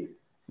 കോടി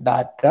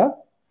ഡാറ്റ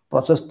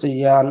പ്രോസസ്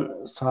ചെയ്യാൻ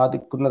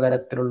സാധിക്കുന്ന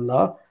തരത്തിലുള്ള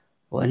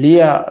വലിയ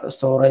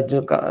സ്റ്റോറേജ്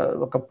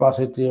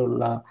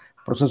കപ്പാസിറ്റിയുള്ള,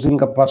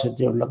 പ്രോസസ്സിംഗ്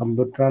കപ്പാസിറ്റിയുള്ള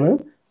കമ്പ്യൂട്ടറാണ്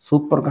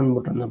സൂപ്പർ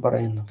കമ്പ്യൂട്ടർ എന്ന്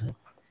പറയുന്നത്.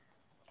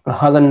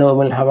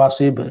 ഹദന്നോമൽ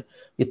ഹവാസിബ്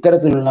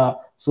ഇത്തരത്തിലുള്ള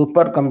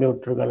സൂപ്പർ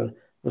കമ്പ്യൂട്ടറുകൾ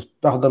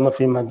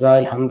ഫി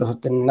മജാൽ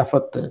ഹന്തസത്തിൻ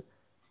നഫത്ത്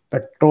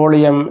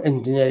പെട്രോളിയം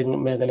എഞ്ചിനീയറിംഗ്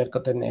മേഖലയൊക്കെ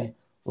തന്നെ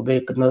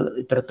ഉപയോഗിക്കുന്ന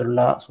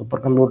ഇത്തരത്തിലുള്ള സൂപ്പർ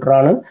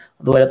കമ്പ്യൂട്ടറാണ്.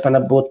 അതുപോലെ തന്നെ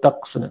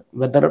ബോത്തക്സ്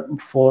വെതർ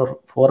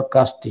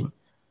ഫോർകാസ്റ്റിംഗ്,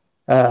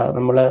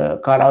 നമ്മൾ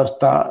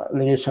കാലാവസ്ഥ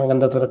നിരീക്ഷണ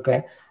കേന്ദ്രത്തിലൊക്കെ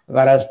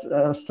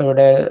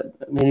കാലാവസ്ഥയുടെ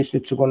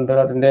നിരീക്ഷിച്ചുകൊണ്ട്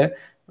അതിൻ്റെ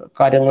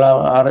കാര്യങ്ങൾ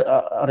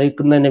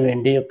അറിയിക്കുന്നതിന്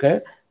വേണ്ടിയൊക്കെ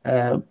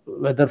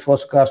വെതർ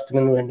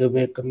ഫോർകാസ്റ്റിങ്ങിന് വേണ്ടി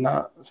ഉപയോഗിക്കുന്ന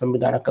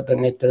സംവിധാനമൊക്കെ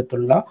തന്നെ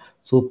ഇത്തരത്തിലുള്ള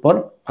സൂപ്പർ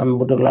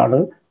കമ്പ്യൂട്ടറുകളാണ്.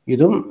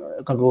 ഇതും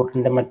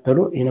കമ്പ്യൂട്ടറിൻ്റെ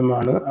മറ്റൊരു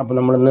ഇനമാണ്. അപ്പോൾ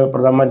നമ്മളിന്ന്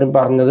പ്രധാനമായിട്ടും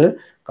പറഞ്ഞത്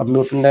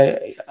കമ്പ്യൂട്ടറിൻ്റെ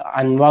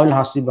അൻവാഉൽ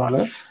ഹാസിബാണ്.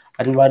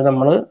 അൻവാർ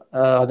നമ്മൾ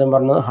ആദ്യം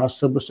പറഞ്ഞത്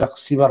ഹസിബ്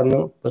ഷഖ്സി പറഞ്ഞു,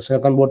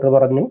 പേഴ്സണൽ കമ്പ്യൂട്ടർ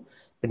പറഞ്ഞു,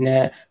 പിന്നെ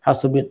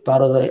ഹസിബ്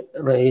ഇത്താർ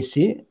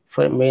റൈസി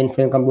മെയിൻ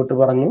ഫ്രെയിം കമ്പ്യൂട്ടർ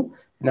പറഞ്ഞു,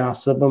 പിന്നെ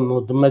ഹസിബ്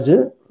മുദ്മജ്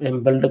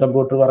എംബൽഡ്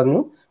കമ്പ്യൂട്ടർ പറഞ്ഞു,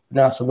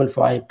 പിന്നെ ഹസിബുൽ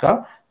ഫായിക്ക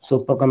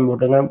സൂപ്പർ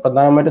കമ്പ്യൂട്ടർ. ഇങ്ങനെ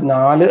പ്രധാനമായിട്ട്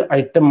 4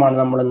 ഐറ്റമാണ്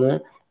നമ്മളിന്ന്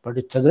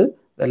പഠിച്ചത്.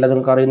 എല്ലാതും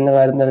നമുക്ക് അറിയുന്ന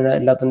കാര്യം തന്നെ,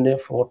 എല്ലാത്തിൻ്റെയും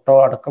ഫോട്ടോ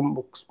അടക്കം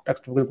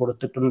ടെക്സ്റ്റ് ബുക്കിൽ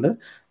കൊടുത്തിട്ടുണ്ട്.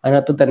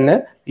 അതിനകത്ത് തന്നെ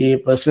ഈ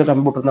പേഴ്സണൽ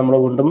കമ്പ്യൂട്ടർ നമ്മൾ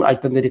വീണ്ടും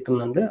ഐറ്റം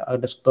തിരിക്കുന്നുണ്ട്.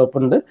 ഡെസ്ക്ടോപ്പ്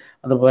ഉണ്ട്,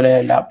 അതുപോലെ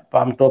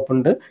പാം ടോപ്പ്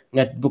ഉണ്ട്,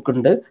 നെറ്റ് ബുക്ക്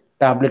ഉണ്ട്,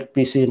 ടാബ്ലറ്റ്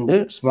PC ഉണ്ട്,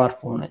 സ്മാർട്ട്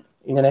ഫോണ്.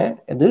 ഇങ്ങനെ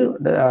ഇത്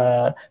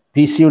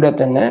PC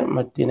തന്നെ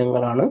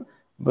മറ്റിനങ്ങളാണ്.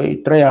 അപ്പോൾ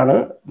ഇത്രയാണ്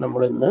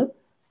നമ്മളിന്ന്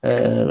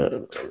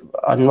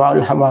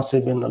അൻവാഉൽ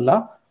ഹവാസിബ് എന്നുള്ള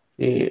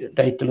ഈ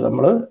ടൈറ്റിൽ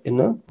നമ്മൾ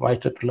ഇന്ന്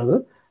വായിച്ചിട്ടുള്ളത്.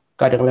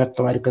 കാര്യങ്ങൾ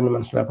വ്യക്തമായിരിക്കുമെന്ന്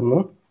മനസ്സിലാക്കുന്നു.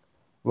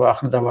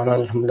 വാഹിർ ദഅ്വാനാ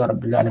അൽഹംദുലില്ലാഹി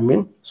റബ്ബിൽ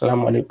ആലമീൻ.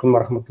 അസ്സലാമു അലൈക്കും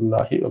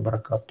വറഹ്മത്തുള്ളാഹി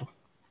വബറകാതുഹു.